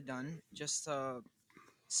could have done, just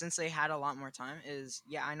since they had a lot more time, is,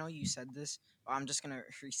 I know you said this, but I'm just gonna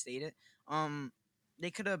restate it. They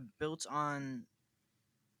could have built on.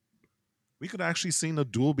 We could have actually seen a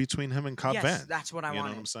duel between him and Cobb Vanth. That's what I wanted. You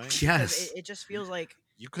know what I'm saying? Yes. It just feels like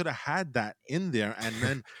you could have had that in there, and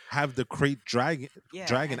then have the crate dragon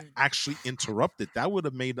actually interrupt it. That would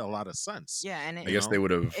have made a lot of sense. Yeah, and I guess they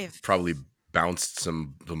would have probably bounced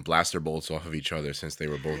some blaster bolts off of each other, since they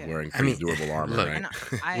were both wearing pretty durable armor. Look, right?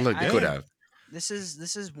 I could have. This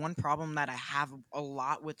is one problem that I have a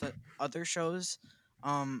lot with the other shows.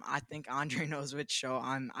 I think Andre knows which show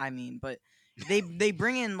I mean, but they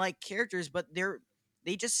bring in like characters, but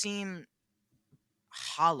they just seem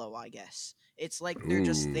hollow, I guess. It's like they're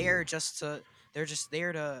just there to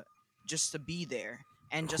be there,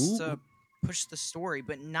 and just to push the story,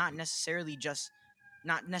 but not necessarily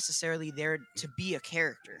there to be a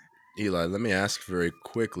character. Eli, let me ask very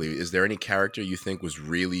quickly, is there any character you think was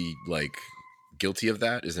really like guilty of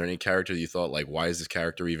that? Is there any character you thought, like, why is this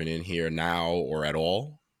character even in here now or at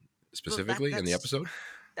all, specifically in the episode?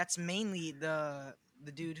 That's mainly the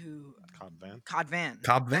dude who Cobb Vanth.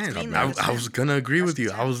 I was gonna agree with you.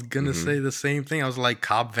 I was gonna say the same thing. I was like,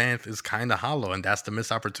 Cobb Vanth is kind of hollow, and that's the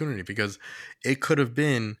missed opportunity, because it could have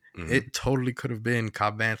been, it totally could have been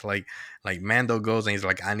Cobb Vanth. Like Mando goes and he's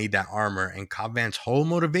like, I need that armor, and Cobb Vanth's whole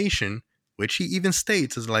motivation, which he even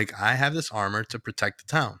states, is like, I have this armor to protect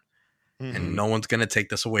the town, and no one's gonna take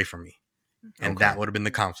this away from me, and that would have been the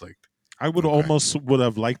conflict. I would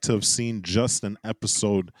have liked to have seen just an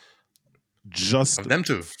episode just of them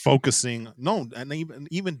two focusing and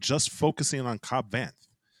even just focusing on Cobb Vanth,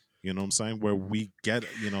 you know what I'm saying, where we get,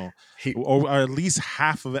 you know, or at least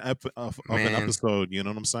half of an episode, you know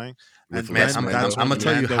what I'm saying. And I'm gonna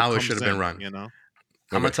tell you how it should have been run, you know.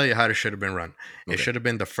 I'm gonna tell you how it should have been run. It should have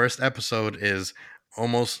been, the first episode is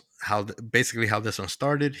almost basically how this one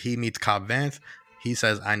started. He meets Cobb Vanth. He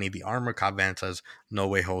says, "I need the armor." Cobb Vanth says, "No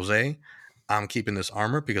way, Jose. I'm keeping this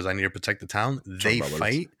armor because I need to protect the town." They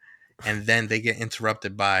fight, and then they get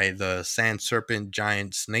interrupted by the sand serpent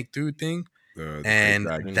giant snake dude thing. And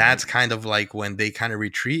dragon, that's right? Kind of like when they kind of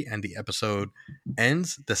retreat and the episode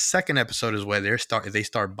ends. The second episode is where they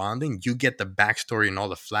start bonding. You get the backstory and all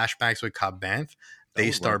the flashbacks with Cobb Vanth.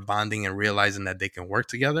 They start bonding and realizing that they can work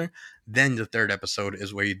together. Then the third episode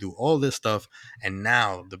is where you do all this stuff, and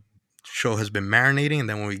now the show has been marinating. And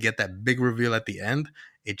then when we get that big reveal at the end,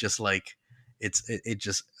 it just like it's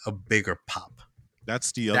just a bigger pop.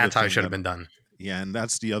 That's the other. That's how it should have been done. Yeah, and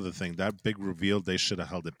that's the other thing. That big reveal, they should have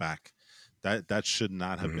held it back. That should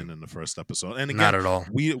not have been in the first episode. And again, not at all.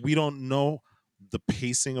 We don't know the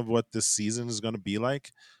pacing of what this season is going to be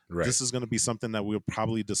like. Right. This is going to be something that we'll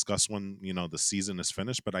probably discuss when, you know, the season is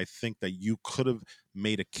finished. But I think that you could have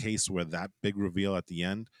made a case where that big reveal at the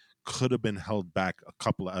end could have been held back a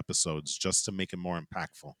couple of episodes just to make it more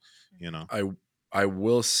impactful. You know, I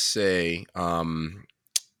will say, what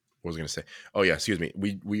was I going to say? Oh yeah, excuse me.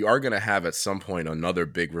 We are going to have at some point another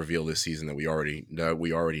big reveal this season that we already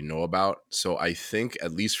know about. So I think,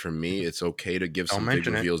 at least for me, it's okay to give some big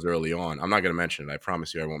reveals early on. I'm not going to mention it. I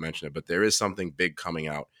promise you, I won't mention it. But there is something big coming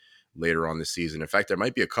out later on this season. In fact, there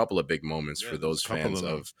might be a couple of big moments for those fans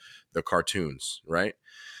of the cartoons, right?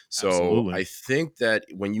 So absolutely. I think that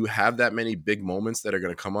when you have that many big moments that are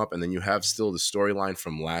going to come up, and then you have still the storyline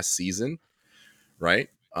from last season, right?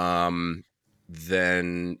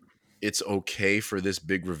 Then it's okay for this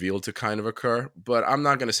big reveal to kind of occur. But I'm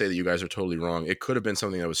not going to say that you guys are totally wrong. It could have been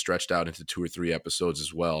something that was stretched out into 2 or 3 episodes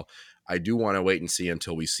as well. I do want to wait and see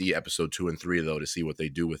until we see episode 2 and 3, though, to see what they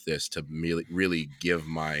do with this, to really give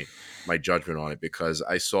my judgment on it, because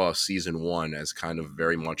I saw season 1 as kind of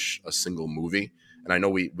very much a single movie. And I know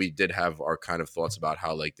we did have our kind of thoughts about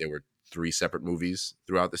how like there were 3 separate movies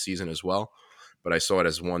throughout the season as well. But I saw it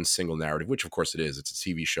as one single narrative, which of course it is. It's a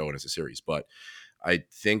TV show and it's a series. But I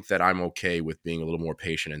think that I'm okay with being a little more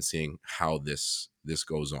patient and seeing how this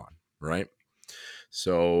goes on, right?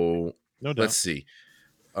 So let's see.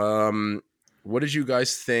 What did you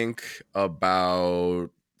guys think about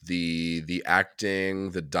the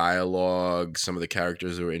acting, the dialogue, some of the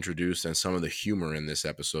characters that were introduced, and some of the humor in this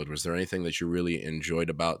episode? Was there anything that you really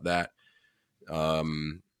enjoyed about that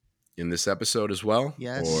in this episode as well?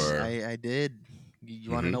 Yes, I did.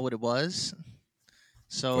 You want to know what it was?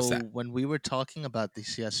 So when we were talking about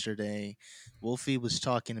this yesterday, Wolfie was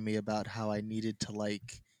talking to me about how I needed to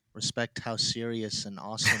like respect how serious and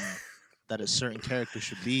awesome that a certain character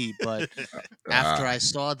should be. But after I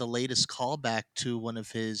saw the latest callback to one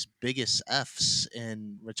of his biggest Fs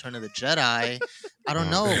in Return of the Jedi, I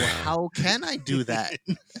don't know. How can I do that?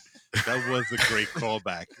 That was a great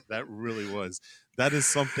callback. That really was. That is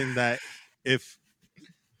something that if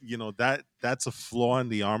you know that's a flaw in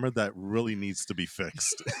the armor that really needs to be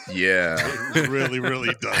fixed. Yeah, it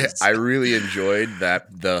really does. I really enjoyed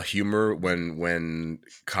the humor when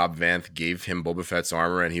Cobb Vanth gave him Boba Fett's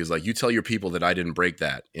armor, and he was like, "You tell your people that I didn't break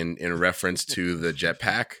that," in reference to the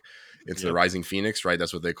jetpack. It's the Rising Phoenix, right?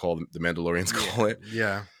 That's what they call the Mandalorians call it.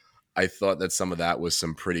 Yeah. I thought that some of that was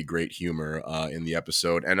some pretty great humor in the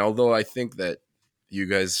episode, and although I think that you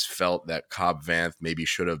guys felt that Cobb Vanth maybe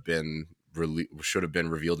should have been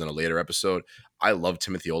revealed in a later episode, I love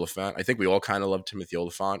Timothy Olyphant. I think we all kind of love Timothy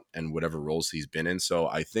Olyphant and whatever roles he's been in. So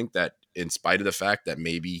I think that in spite of the fact that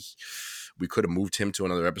maybe we could have moved him to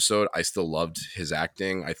another episode, I still loved his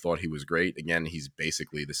acting. I thought he was great. Again, he's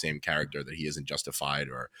basically the same character that he is in Justified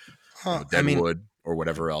or Deadwood or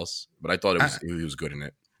whatever else. But I thought he was good in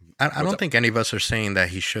it. I don't think any of us are saying that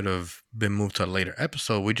he should have been moved to a later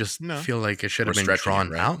episode. We just feel like it should have been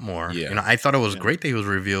drawn out more. Yeah. You know, I thought it was great that he was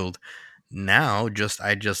revealed now.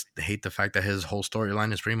 I just hate the fact that his whole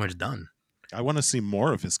storyline is pretty much done. I want to see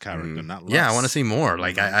more of his character, not less. Yeah, I want to see more.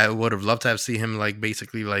 Like I would have loved to have seen him like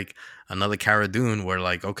basically like another Cara Dune, where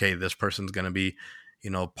like, okay, this person's gonna be,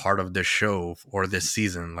 you know, part of this show or this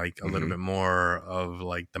season, like a little bit more of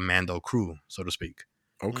like the Mando crew, so to speak.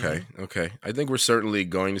 Okay. I think we're certainly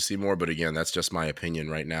going to see more, but again, that's just my opinion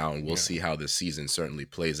right now, and we'll see how this season certainly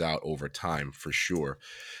plays out over time for sure.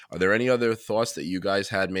 Are there any other thoughts that you guys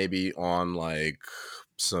had maybe on like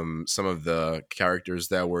some of the characters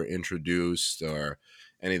that were introduced, or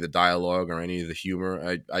any of the dialogue or any of the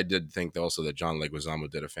humor? I did think also that John Leguizamo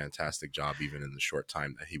did a fantastic job even in the short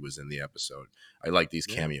time that he was in the episode. I like these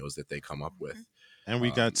cameos that they come up with. And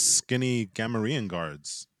we got skinny Gamorrean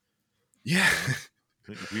guards. Yeah.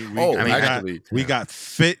 We got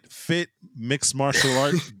fit mixed martial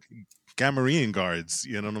art Gamorrean guards.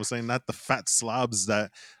 You know what I'm saying? Not the fat slobs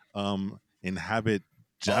that inhabit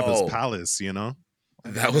Jabba's palace. You know,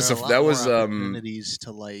 that was opportunities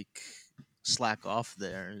to like slack off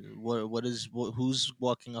there. Who's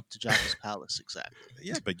walking up to Jabba's palace exactly?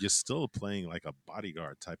 Yeah, but you're still playing like a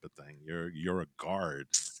bodyguard type of thing. You're a guard.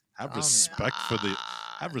 Have respect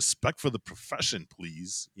for the profession,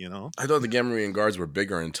 please. You know. I thought the Gamorrean guards were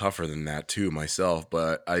bigger and tougher than that too, myself.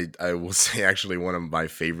 But I will say actually one of my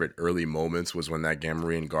favorite early moments was when that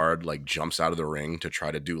Gamorrean guard like jumps out of the ring to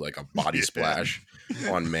try to do like a body splash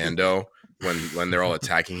on Mando when they're all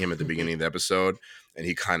attacking him at the beginning of the episode, and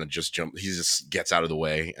he kind of just he just gets out of the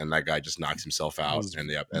way, and that guy just knocks himself out, and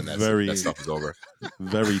that stuff is over.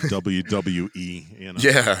 Very WWE, you know.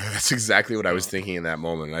 Yeah, that's exactly what I was thinking in that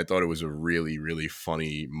moment. And I thought it was a really, really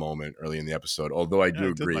funny moment early in the episode. Although I do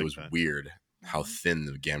agree it was weird how thin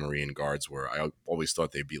the Gamorrean guards were. I always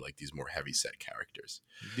thought they'd be like these more heavy set characters.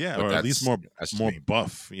 Yeah, or at least more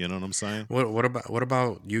buff. You know what I'm saying? What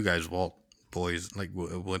about you guys, Walt boys? Like,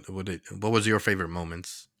 what was your favorite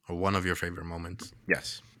moments, or one of your favorite moments?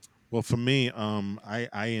 Yes. Well, for me,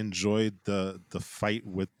 I enjoyed the fight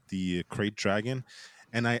with the Krayt Dragon,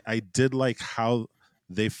 and I did like how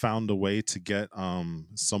they found a way to get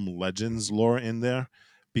some Legends lore in there,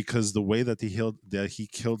 because the way that he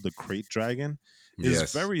killed the Krayt Dragon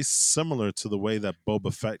is very similar to the way that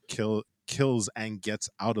Boba Fett kills and gets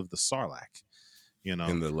out of the Sarlacc. You know,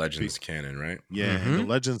 in the Legends canon, right? Yeah, in the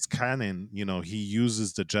Legends canon, you know, he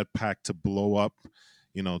uses the jetpack to blow up,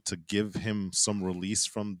 you know, to give him some release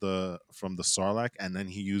from the Sarlacc, and then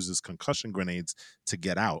he uses concussion grenades to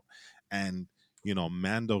get out. And you know,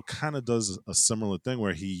 Mando kind of does a similar thing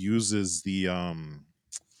where he uses the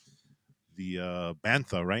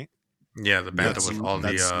bantha, right? Yeah, the bantha with all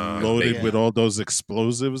the loaded with all those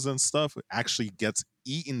explosives and stuff, actually gets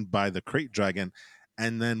eaten by the Krayt Dragon,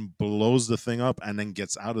 and then blows the thing up, and then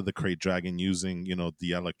gets out of the Krayt Dragon using, you know,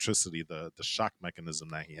 the electricity, the shock mechanism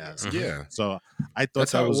that he has. Yeah. So I thought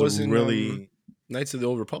that was really Knights of the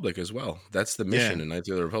Old Republic as well. That's the mission in Knights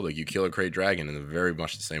of the Republic. You kill a Krayt Dragon in very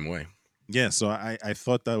much the same way. Yeah, so I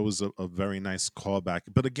thought that was a very nice callback.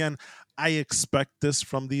 But again, I expect this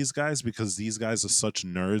from these guys because these guys are such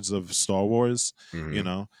nerds of Star Wars, you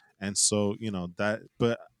know? And so, you know,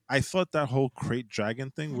 but I thought that whole Krayt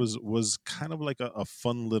Dragon thing was kind of like a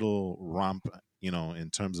fun little romp, you know, in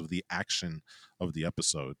terms of the action of the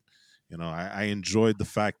episode. You know, I enjoyed the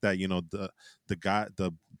fact that, you know, the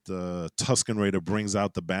Tusken Raider brings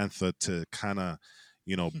out the bantha to kind of,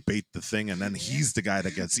 you know, bait the thing, and then he's the guy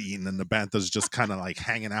that gets eaten, and the bantha's just kind of like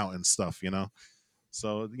hanging out and stuff, you know.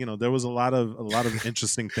 So, you know, there was a lot of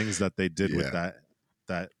interesting things that they did with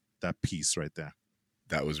that piece right there.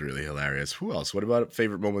 That was really hilarious. Who else? What about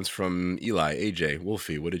favorite moments from Eli, AJ,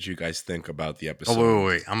 Wolfie? What did you guys think about the episode? Oh,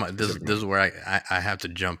 wait. This is where I have to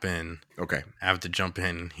jump in. Okay. I have to jump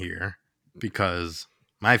in here because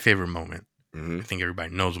my favorite moment, I think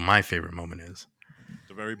everybody knows what my favorite moment is.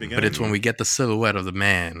 The very beginning. But it's when we get the silhouette of the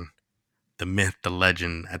man, the myth, the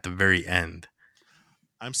legend at the very end.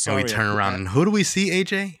 I'm sorry. And we turn around and who do we see,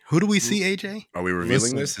 AJ? Who do we see, AJ? Are we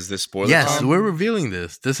revealing this? Is this spoiler? Yes, we're revealing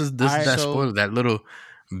this. This is that spoiler, that little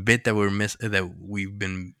bit that that we've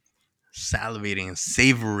been salivating and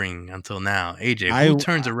savoring until now. AJ, who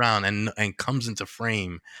turns around and comes into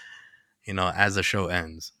frame, you know, as the show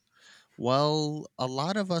ends? Well, a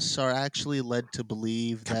lot of us are actually led to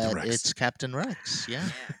believe that it's Captain Rex. Yeah.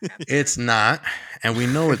 It's not, and we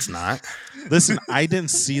know it's not. Listen, I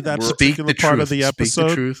didn't see that particular part of the episode. Speak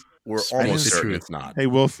the truth. We're almost certain it's not. Hey,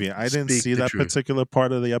 Wolfie, I didn't see that particular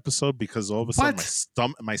part of the episode because all of a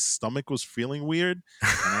sudden my stomach was feeling weird,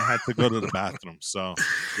 and I had to go to the bathroom. So,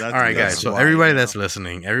 all right, guys. So everybody that's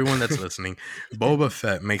listening, Boba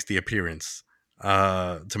Fett makes the appearance.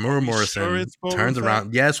 Temuera Morrison turns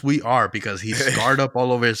around. Yes, we are, because he's scarred up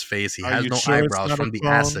all over his face. He has no eyebrows from the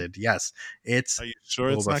acid. Yes, it's. Are you sure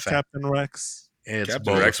it's not Captain Rex? It's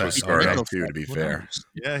Captain Rex was scarred up too, to be fair.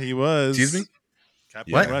 Yeah, he was. Excuse me?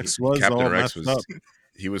 Captain Rex was Captain all Rex messed up.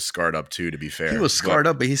 He was scarred up too, to be fair. He was scarred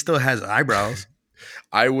up, but he still has eyebrows.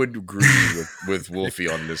 I would agree with Wolfie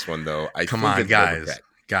on this one, though. Come on, guys,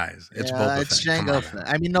 it's Boba Fett. It's Jango Fett.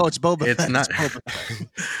 I mean, no, it's Boba Fett. It's not.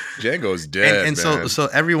 Jango's dead, and so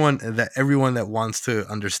everyone that wants to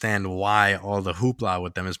understand why all the hoopla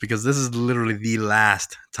with them is because this is literally the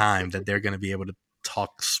last time that they're going to be able to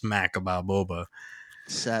talk smack about Boba.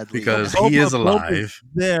 Sadly, because he is alive.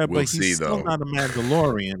 There, but he's still not a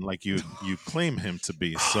Mandalorian like you claim him to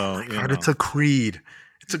be. So God, it's a creed.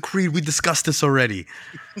 It's a creed. We discussed this already.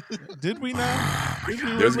 Did we not?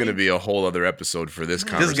 There's going to be a whole other episode for this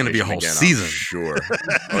conversation. There's going to be a whole season. I'm sure.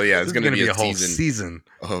 Oh yeah, it's going to be a whole season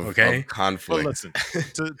of conflict. Well, listen,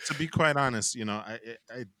 to be quite honest,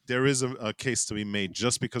 there is a case to be made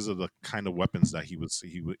just because of the kind of weapons that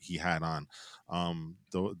he had on.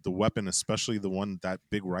 The weapon, especially that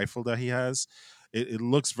big rifle that he has, it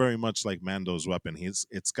looks very much like Mando's weapon.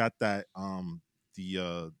 It's got that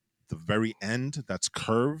the very end that's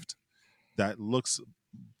curved that looks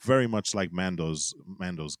very much like Mando's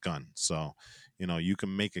gun. So, you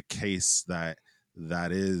can make a case that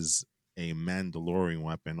is a Mandalorian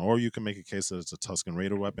weapon, or you can make a case that it's a Tusken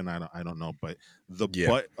Raider weapon. I don't know, but the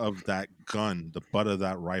butt of that gun, the butt of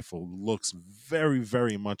that rifle looks very,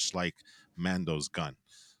 very much like Mando's gun.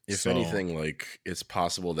 If anything, it's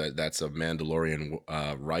possible that that's a Mandalorian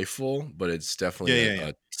rifle, but it's definitely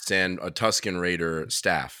a Tusken Raider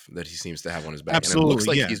staff that he seems to have on his back. Absolutely, and it looks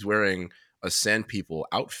like he's wearing a Sand People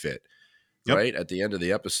outfit, right? At the end of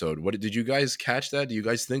the episode. What did you guys catch that? Do you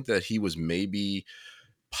guys think that he was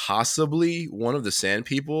possibly one of the Sand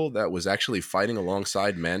People that was actually fighting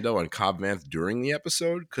alongside Mando and Cobb Vanth during the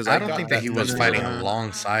episode? Because I don't think that he was fighting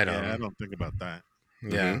alongside him. I don't think about that.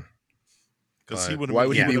 Yeah. Why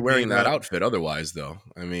would he be wearing that outfit otherwise, though?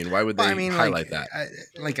 I mean, why would they highlight that?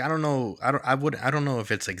 I don't know. I don't know if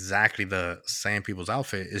it's exactly the Sand People's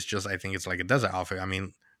outfit. It's just I think it's like a desert outfit. I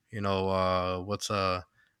mean,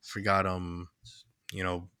 forgot oh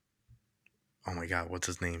my god, what's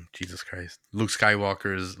his name? Jesus Christ. Luke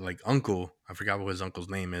Skywalker's uncle. I forgot what his uncle's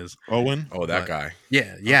name is. Owen? Oh, that guy.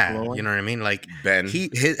 Yeah. You know what I mean? Like Ben.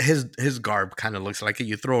 His garb kind of looks like it.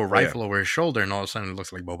 You throw a rifle over his shoulder and all of a sudden it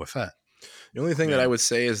looks like Boba Fett. The only thing that I would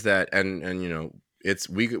say is that, and it's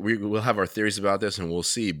we will have our theories about this and we'll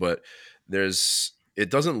see, but it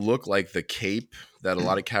doesn't look like the cape that a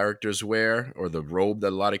lot of characters wear or the robe that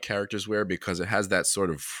a lot of characters wear, because it has that sort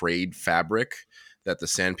of frayed fabric that the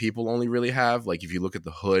Sand People only really have. Like if you look at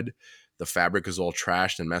the hood, the fabric is all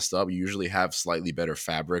trashed and messed up. You usually have slightly better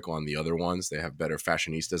fabric on the other ones. They have better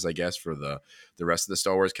fashionistas, I guess, for the rest of the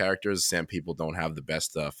Star Wars characters. Sand People don't have the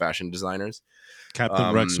best fashion designers.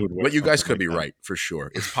 Captain Rex would wear. But you guys could be right for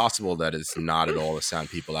sure. It's possible that it's not at all a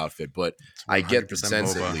Sand People outfit, but I get the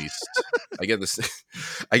sense at least. I get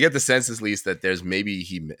the sense at least that there's maybe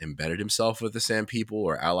he embedded himself with the Sand People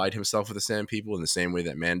or allied himself with the Sand People in the same way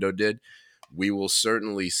that Mando did. We will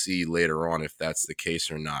certainly see later on if that's the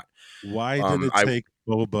case or not. Why did it take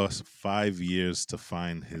Boba 5 years to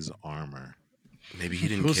find his armor? Maybe he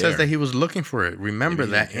didn't Who care. says that he was looking for it? Remember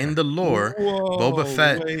that in the lore, Boba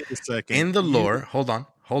Fett, in the lore, hold on.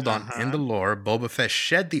 In the lore, Boba Fett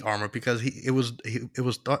shed the armor because it was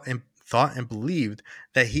thought and believed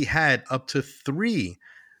that he had up to 3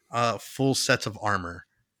 full sets of armor.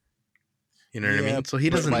 You know what I mean? So he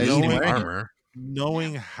doesn't need new armor.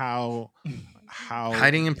 Knowing how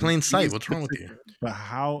hiding in plain sight. What's wrong with you? But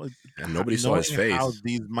and nobody saw his face. How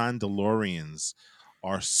these Mandalorians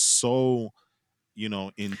are so, in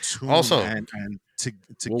tune also, and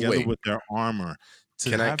together with their armor.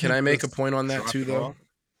 Can I make a point on that too, though?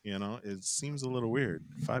 It seems a little weird.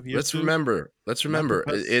 5 years. Let's remember.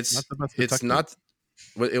 It's not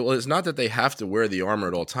that they have to wear the armor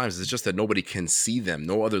at all times. It's just that nobody can see them.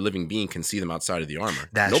 No other living being can see them outside of the armor.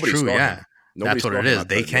 That's true. Yeah. That's what it is.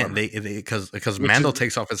 They can't. Because Mando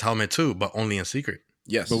takes off his helmet too, but only in secret.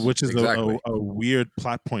 Yes, but which is a weird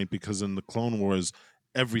plot point, because in the Clone Wars,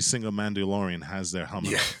 every single Mandalorian has their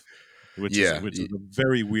helmet. Yeah. Which is a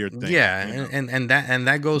very weird thing. Yeah, and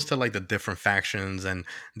that goes to the different factions, and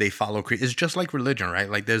they follow. It's just like religion, right?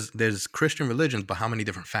 Like there's Christian religions, but how many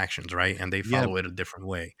different factions, right? And they follow it a different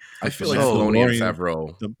way. I feel like Filoni and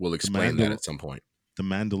Favreau will explain that at some point. The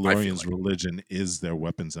Mandalorians' religion is their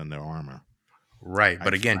weapons and their armor. Right,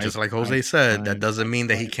 but again, just like Jose said, that doesn't mean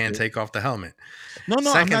that he can't take off the helmet. No,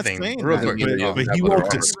 I'm not saying that, but he won't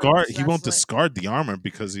discard. He won't discard the armor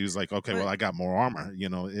because he was like, okay, well, I got more armor.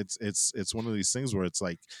 It's one of these things where it's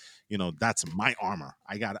like, that's my armor.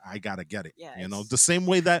 I gotta get it. Yeah, the same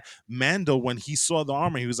way that Mando, when he saw the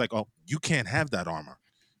armor, he was like, oh, you can't have that armor.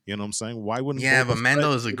 You know what I'm saying? Why wouldn't? Yeah, but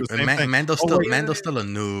Mando is Mando's still a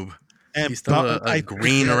noob. And he's still a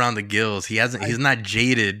green around the gills. He's not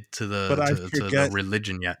jaded to the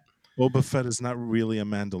religion yet. Boba Fett is not really a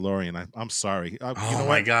Mandalorian. I'm sorry.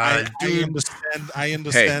 My God, dude! I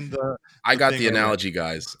understand. I got the analogy,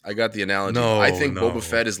 guys. I got the analogy. I think Boba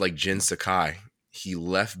Fett is like Jin Sakai. He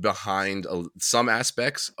left behind some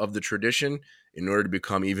aspects of the tradition in order to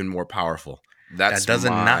become even more powerful. That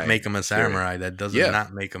doesn't not make him a samurai. That does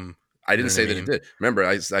not make him. I didn't say that it did. Remember,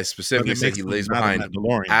 I specifically said he leaves behind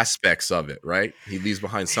aspects of it, right? He leaves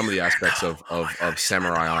behind some of the aspects of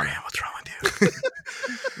Samurai on it. What's wrong with you?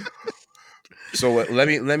 So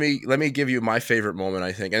let me give you my favorite moment,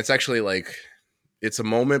 I think. And it's actually like, it's a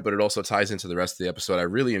moment, but it also ties into the rest of the episode. I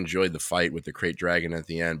really enjoyed the fight with the Krayt Dragon at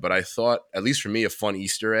the end, but I thought, at least for me, a fun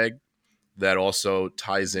Easter egg that also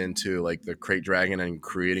ties into like the Krayt Dragon and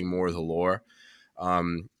creating more of the lore.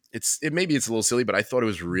 Maybe it's a little silly, but I thought it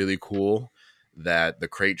was really cool that the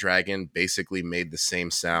Krayt Dragon basically made the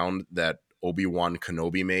same sound that Obi-Wan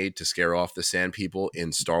Kenobi made to scare off the Sand People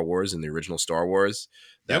in Star Wars, in the original Star Wars.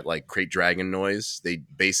 That like Krayt Dragon noise, they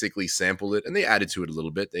basically sampled it and they added to it a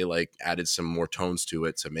little bit. They like added some more tones to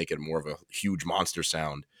it to make it more of a huge monster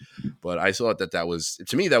sound. But I thought that was,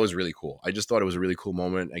 to me, that was really cool. I just thought it was a really cool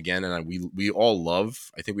moment again. And we all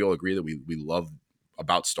love, I think we all agree that we love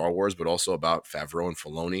about Star Wars, but also about Favreau and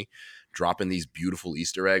Filoni dropping these beautiful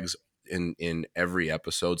Easter eggs in every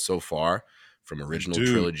episode so far, from original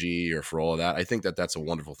trilogy or for all of that. I think that that's a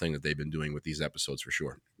wonderful thing that they've been doing with these episodes for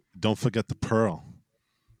sure. Don't forget the pearl.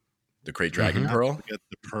 The Krayt Dragon pearl? Don't forget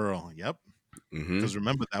the pearl, yep. Because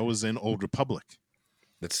remember, that was in Old Republic.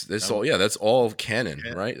 That's all canon,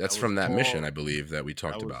 right? That's from that mission, I believe, that we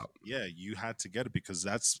talked about. Yeah, you had to get it because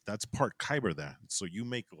that's part Kyber there. So you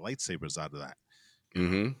make lightsabers out of that.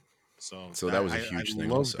 Mm-hmm. So that was a huge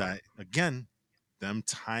thing. I love that. Again, them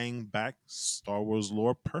tying back Star Wars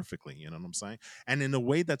lore perfectly. You know what I'm saying? And in a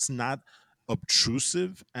way that's not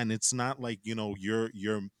obtrusive, and it's not like, you know, you're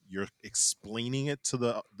explaining it to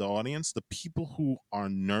the audience. The people who are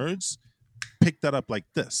nerds pick that up like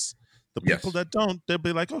this. The people that don't, they'll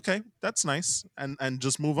be like, okay, that's nice, and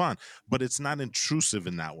just move on. But it's not intrusive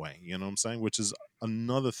in that way. You know what I'm saying? Which is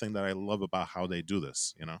another thing that I love about how they do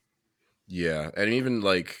this. You know? Yeah, and even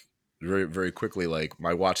like very, very quickly, like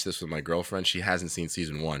I watched this with my girlfriend. She hasn't seen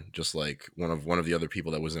season 1, just like one of the other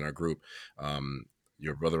people that was in our group.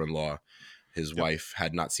 Your brother-in-law, his wife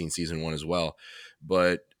had not seen season 1 as well.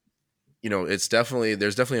 But you know, there's definitely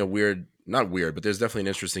there's definitely an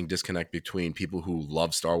interesting disconnect between people who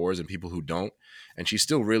love Star Wars and people who don't. And she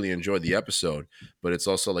still really enjoyed the episode, but it's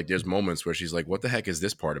also like there's moments where she's like, what the heck is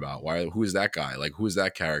this part about? Who is that guy? Like, who is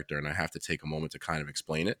that character? And I have to take a moment to kind of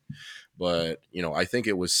explain it. But, you know, I think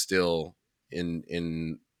it was still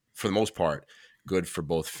in for the most part good for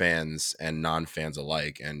both fans and non-fans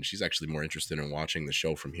alike. And she's actually more interested in watching the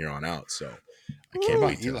show from here on out. So I can't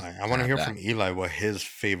wait. Eli, I want to hear from Eli what his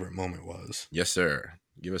favorite moment was. Yes, sir.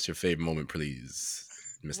 Give us your favorite moment, please,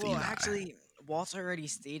 Mr. Eli. Actually, Walt already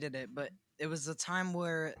stated it, but it was the time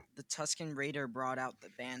where the Tusken Raider brought out the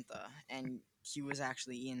bantha, and he was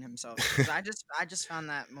actually Ian himself. I just found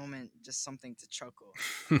that moment just something to chuckle.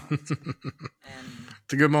 And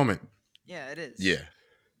it's a good moment. Yeah, it is. Yeah,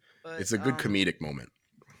 but, it's a good comedic moment.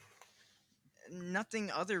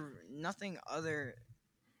 Nothing other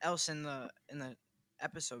else in the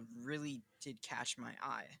episode really did catch my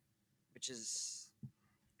eye, which is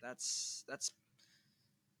that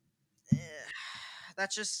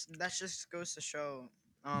just goes to show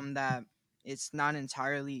that it's not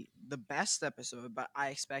entirely the best episode, but I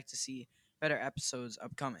expect to see better episodes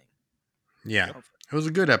upcoming. Yeah, it was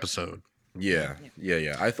a good episode. Yeah.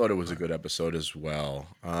 I thought it was a good episode as well.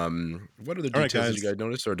 What are the details that you guys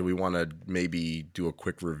noticed, or do we want to maybe do a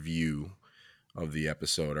quick review of the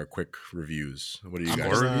episode, or quick reviews? What do you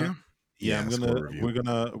guys review? Yeah,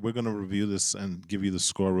 we're gonna review this and give you the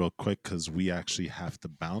score real quick because we actually have to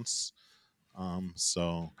bounce.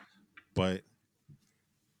 But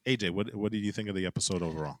AJ, what did you think of the episode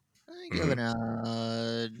overall? I give it a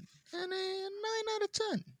 9 out of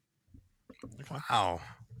 10. Wow,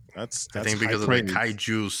 that's I think because of the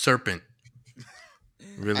kaiju serpent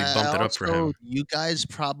really bumped it up for him. You guys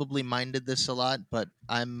probably minded this a lot, but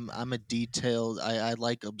I'm a detailed. I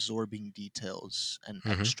like absorbing details and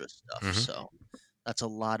extra stuff. So that's a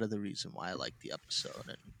lot of the reason why I like the episode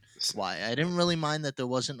and why I didn't really mind that there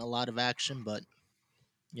wasn't a lot of action, but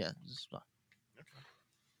yeah, this is fine.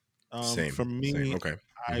 For me, okay.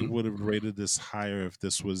 I would have rated this higher if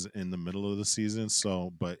this was in the middle of the season.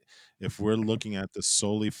 So, but if we're looking at this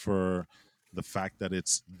solely for the fact that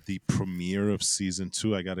it's the premiere of season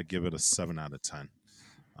 2, I got to give it a 7 out of 10.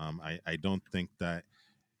 I don't think that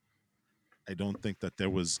there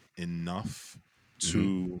was enough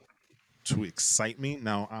to excite me.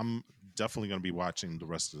 Now, I'm definitely going to be watching the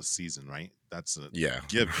rest of the season, right? That's a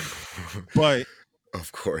given. But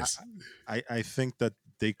of course, I think that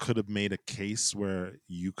they could have made a case where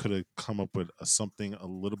you could have come up with something a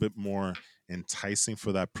little bit more enticing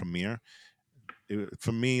for that premiere.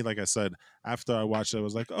 for me, like I said, after I watched it, I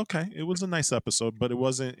was like, okay, it was a nice episode, but it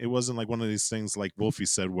wasn't like one of these things like Wolfie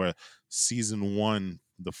said, where season 1,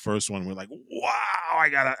 the first one, we're like,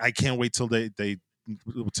 wow, I can't wait till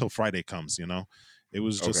till Friday comes. It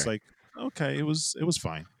was just like, okay, it was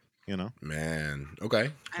fine. Man,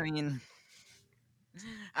 okay. I mean,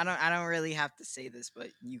 I don't really have to say this, but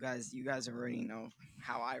you guys already know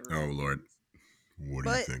how I. Oh Lord, what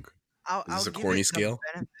do you think? Is this a corny scale?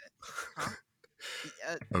 Huh?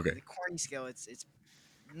 Okay. The corny scale. It's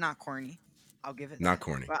not corny. I'll give it not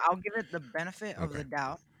corny, but I'll give it the benefit of the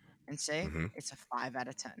doubt and say it's a 5 out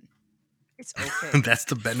of 10. It's okay. That's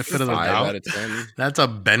the benefit of the doubt. 5 out of 10. That's a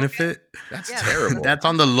benefit. That's terrible. That's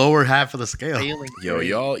on the lower half of the scale. Yo,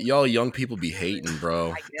 y'all young people be hating,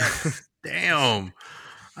 bro. I guess. Damn.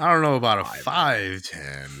 I don't know about a 5.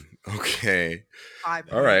 10. Okay. 5.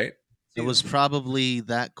 All right. It was probably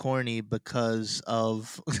that corny because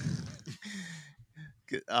of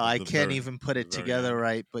I can't even put it together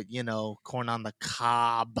right, but corn on the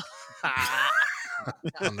cob.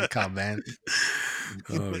 On the cob, man.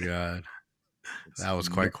 Oh God, that was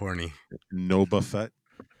quite corny. No buffet.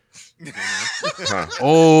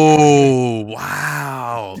 Oh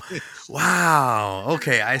wow.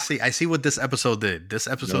 Okay, I see what this episode did. This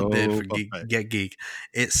episode did for Get Geek.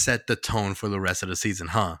 It set the tone for the rest of the season,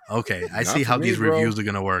 huh? Okay, I see how these reviews are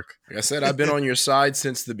gonna work. Like I said, I've been on your side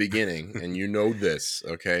since the beginning, and you know this.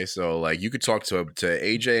 Okay, so like you could talk to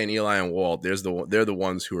AJ and Eli and Walt. They're the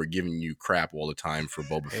ones who are giving you crap all the time for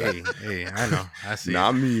Boba Fett. Hey, I know. I see.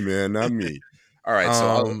 Not me, man. Not me. All right,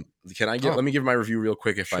 so let me give my review real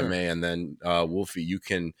quick, if I may, and then Wolfie, you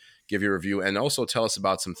can give your review and also tell us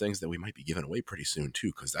about some things that we might be giving away pretty soon too,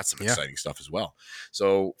 because that's some exciting stuff as well.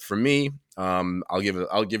 So for me, I'll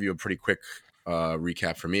give you a pretty quick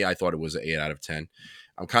recap. For me, I thought it was an 8 out of 10.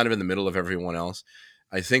 I'm kind of in the middle of everyone else.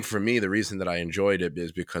 I think for me, the reason that I enjoyed it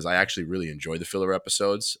is because I actually really enjoyed the filler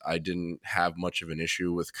episodes. I didn't have much of an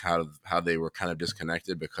issue with how they were kind of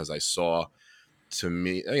disconnected, because I saw, to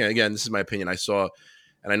me, again, this is my opinion, I saw,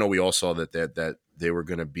 and I know we all saw that they were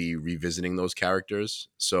going to be revisiting those characters.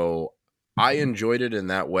 So I enjoyed it in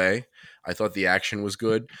that way. I thought the action was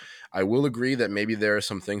good. I will agree that maybe there are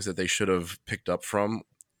some things that they should have picked up from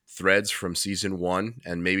threads from season 1,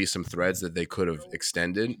 and maybe some threads that they could have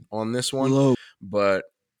extended on this one. Hello. But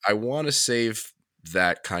I want to save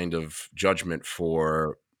that kind of judgment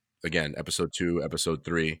for, again, episode 2, episode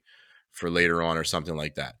 3 for later on or something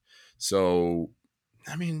like that. So,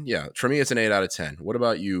 I mean, yeah, for me, it's an 8 out of 10. What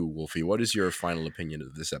about you, Wolfie? What is your final opinion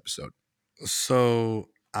of this episode? So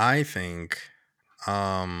I think,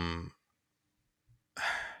 I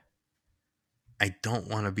don't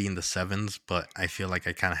want to be in the 7s, but I feel like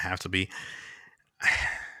I kind of have to be.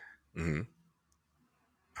 Mm-hmm.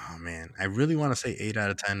 Oh man, I really want to say 8 out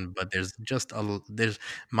of 10, but there's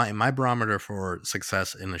my barometer for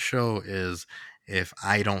success in the show is if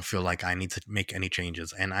I don't feel like I need to make any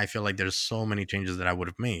changes, and I feel like there's so many changes that I would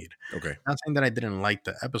have made. Okay. Not saying that I didn't like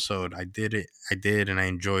the episode. I did, and I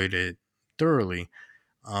enjoyed it thoroughly.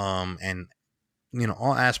 And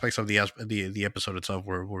all aspects of the episode itself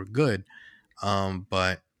were good.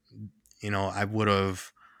 But I would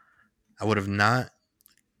have not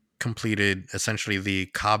completed essentially the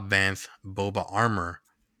Cobb Vanth Boba Armor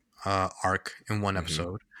arc in one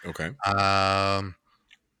episode. Okay.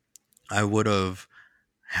 I would have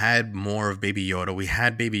had more of Baby Yoda. We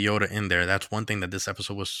had Baby Yoda in there. That's one thing that this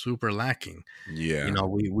episode was super lacking. Yeah.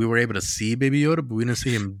 We were able to see Baby Yoda, but we didn't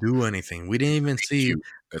see him do anything. We didn't even see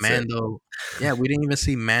Mando. Yeah, we didn't even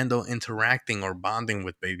see Mando interacting or bonding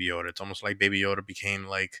with Baby Yoda. It's almost like Baby Yoda became,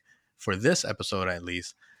 like, for this episode at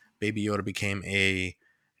least, Baby Yoda became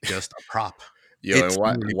just a prop. Yo, and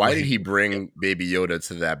why did he bring Baby Yoda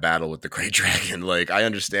to that battle with the Great Dragon? Like, I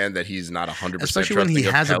understand that he's not 100%, especially when he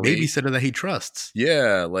has a babysitter that he trusts.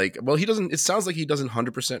 Yeah, like, well, he doesn't. It sounds like he doesn't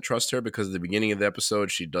 100% trust her, because at the beginning of the episode,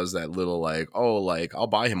 she does that little like, "Oh, like, I'll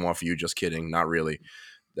buy him off of you." Just kidding, not really.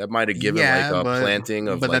 That might have given planting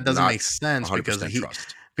of, but like, that doesn't make sense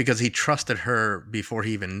because he trusted her before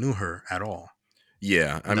he even knew her at all.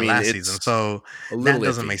 Yeah, I mean, last season, so that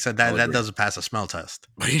doesn't make sense. That doesn't pass a smell test.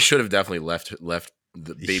 But he should have definitely left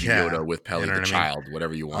the Baby Yoda with Peli, the child,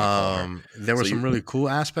 whatever you want to call her. There were some really cool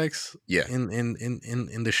aspects. Yeah.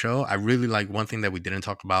 in the show, I really like one thing that we didn't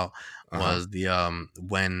talk about was the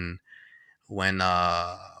when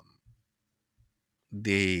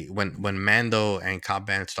Mando and Cobb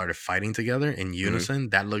Vanth started fighting together in unison,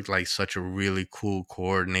 that looked like such a really cool,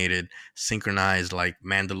 coordinated, synchronized, like,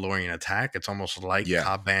 Mandalorian attack. It's almost like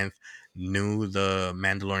Cobb Vanth knew the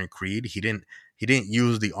Mandalorian creed. He didn't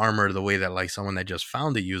use the armor the way that, like, someone that just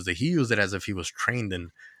found it used it. He used it as if he was trained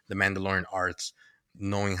in the Mandalorian arts,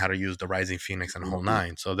 knowing how to use the Rising Phoenix and whole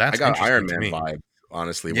nine. So that's I got Iron Man vibe,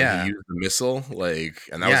 honestly, when he used the missile, like,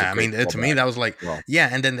 and that was a great to me that was like,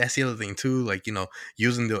 and then that's the other thing too, like, you know,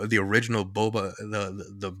 using the original Boba,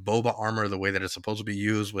 the Boba armor the way that it's supposed to be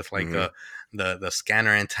used, with like the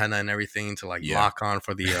scanner antenna and everything to like lock on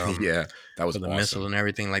for the that was for the awesome. missile and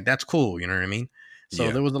everything. Like, that's cool, you know what I mean?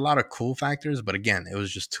 So there was a lot of cool factors, but again, it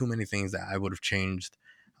was just too many things that I would have changed.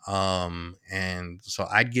 And so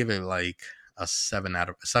I'd give it like a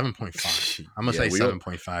 7.5. I'm gonna say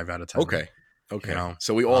 7.5 out of 10. Okay. You know?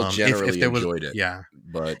 So we all generally enjoyed it.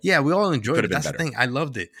 But we all enjoyed it. That's the thing. I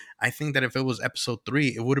loved it. I think that if it was episode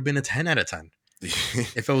 3, it would have been a 10 out of 10.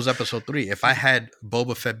 If it was episode 3, if I had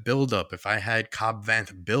Boba Fett build up, if I had Cobb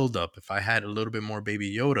Vanth build up, if I had a little bit more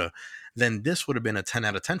Baby Yoda, then this would have been a 10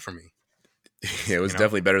 out of 10 for me. It was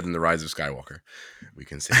definitely better than The Rise of Skywalker. We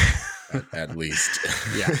can say at least.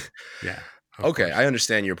 Yeah. Okay, course. I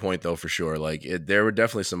understand your point though, for sure. Like, there were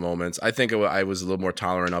definitely some moments. I think I was a little more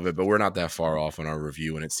tolerant of it, but we're not that far off on our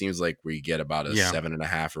review, and it seems like we get about a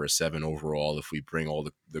 7.5 or a 7 overall if we bring all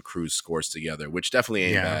the crew's scores together, which definitely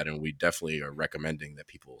ain't bad, and we definitely are recommending that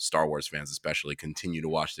people, Star Wars fans especially, continue to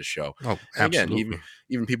watch the show. Oh, absolutely. Again,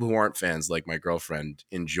 even people who aren't fans, like my girlfriend,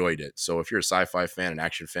 enjoyed it. So if you're a sci-fi fan, an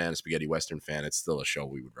action fan, a spaghetti western fan, it's still a show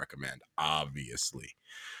we would recommend, obviously.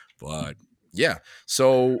 But yeah,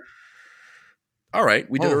 so. All right,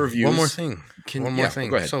 we did a review. One more thing. Go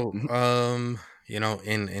ahead. So, mm-hmm. You know,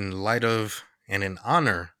 in light of and in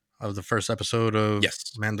honor of the first episode of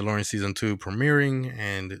Mandalorian Season 2 premiering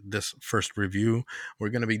and this first review, we're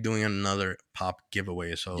going to be doing another pop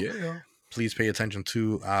giveaway. So please pay attention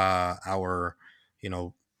to our, you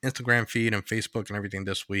know, Instagram feed and Facebook and everything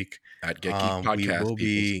this week. At Get Geek Podcast, we will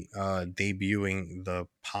be debuting the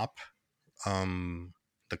pop,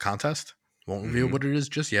 the contest. Won't reveal what it is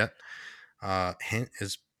just yet. Hint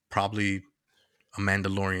is probably a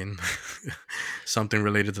Mandalorian, something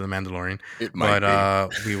related to the Mandalorian. It might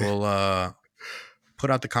be. We will put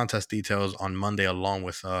out the contest details on Monday along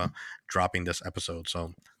with dropping this episode.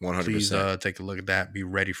 So 100%. Please take a look at that. Be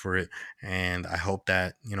ready for it. And I hope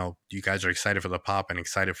that, you know, you guys are excited for the pop and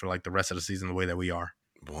excited for like the rest of the season the way that we are.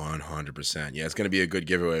 100%. Yeah, it's going to be a good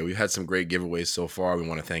giveaway. We've had some great giveaways so far. We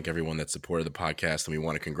want to thank everyone that supported the podcast, and we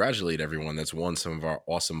want to congratulate everyone that's won some of our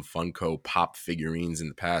awesome Funko Pop figurines in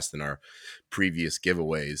the past in our previous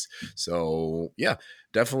giveaways. So yeah,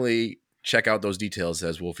 definitely check out those details,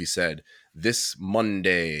 as Wolfie said, this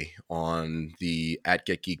Monday on the at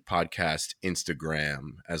Get Geek Podcast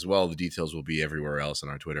Instagram as well. The details will be everywhere else on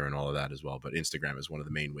our Twitter and all of that as well. But Instagram is one of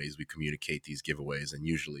the main ways we communicate these giveaways, and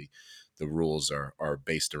usually the rules are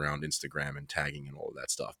based around Instagram and tagging and all of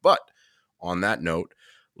that stuff. But on that note,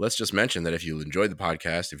 let's just mention that if you enjoyed the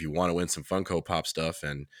podcast, if you want to win some Funko Pop stuff,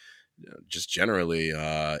 and just generally,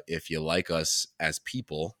 if you like us as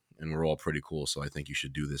people, and we're all pretty cool, so I think you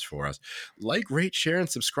should do this for us. Like, rate, share, and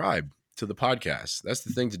subscribe to the podcast. That's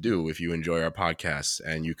the thing to do if you enjoy our podcasts,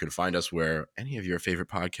 and you can find us where any of your favorite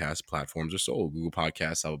podcast platforms are sold. Google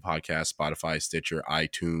Podcasts, Apple Podcasts, Spotify, Stitcher,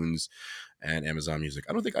 iTunes, and Amazon Music.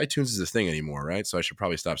 I don't think iTunes is a thing anymore, right? So I should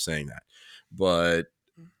probably stop saying that. But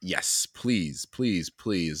yes, please, please,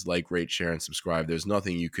 please like, rate, share, and subscribe. There's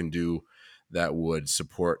nothing you can do that would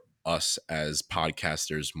support us as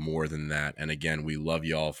podcasters more than that. And again, we love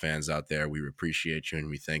y'all fans out there. We appreciate you, and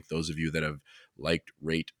we thank those of you that have liked,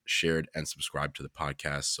 rate, shared, and subscribed to the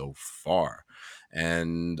podcast so far.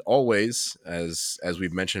 And always, as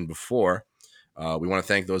we've mentioned before, we want to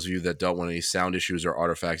thank those of you that dealt with any sound issues or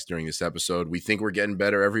artifacts during this episode. We think we're getting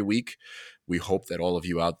better every week. We hope that all of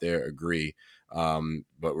you out there agree. But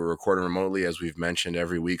we're recording remotely, as we've mentioned,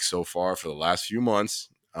 every week so far for the last few months.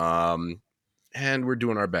 And we're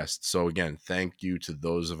doing our best. So again, thank you to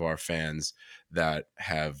those of our fans that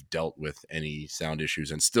have dealt with any sound issues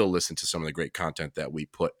and still listen to some of the great content that we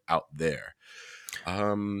put out there.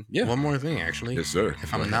 Yeah. One more thing, actually. Yes, sir.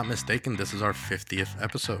 If I'm not mistaken, this is our 50th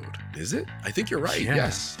episode. Is it? I think you're right. Yeah.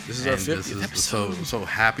 Yes. This is our 50th episode. So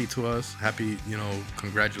happy to us. Happy,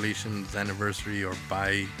 congratulations anniversary or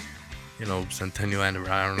centennial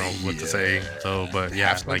anniversary. I don't know what to say. So, but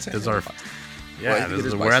yeah, like this is our. Yeah,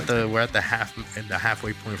 we're at the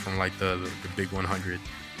halfway point from like the big 100.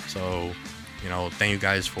 So, thank you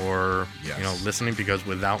guys for listening, because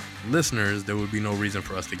without listeners, there would be no reason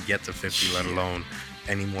for us to get to 50, let alone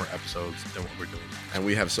any more episodes than what we're doing now. And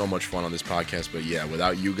we have so much fun on this podcast, but yeah,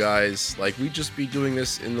 without you guys, like, we'd just be doing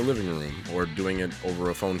this in the living room or doing it over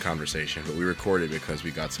a phone conversation. But we record it because we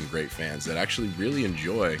got some great fans that actually really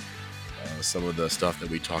enjoy some of the stuff that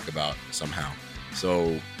we talk about somehow.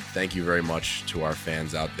 So thank you very much to our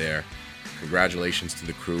fans out there. Congratulations to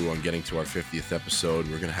the crew on getting to our 50th episode.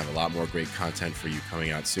 We're going to have a lot more great content for you coming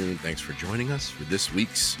out soon. Thanks for joining us for this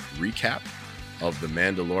week's recap of The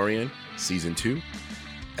Mandalorian Season 2,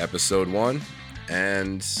 Episode 1.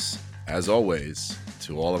 And as always,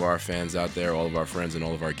 to all of our fans out there, all of our friends, and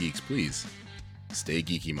all of our geeks, please stay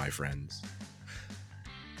geeky, my friends.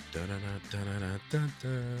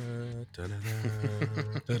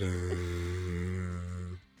 Da-da-da-da-da-da-da-da-da-da-da.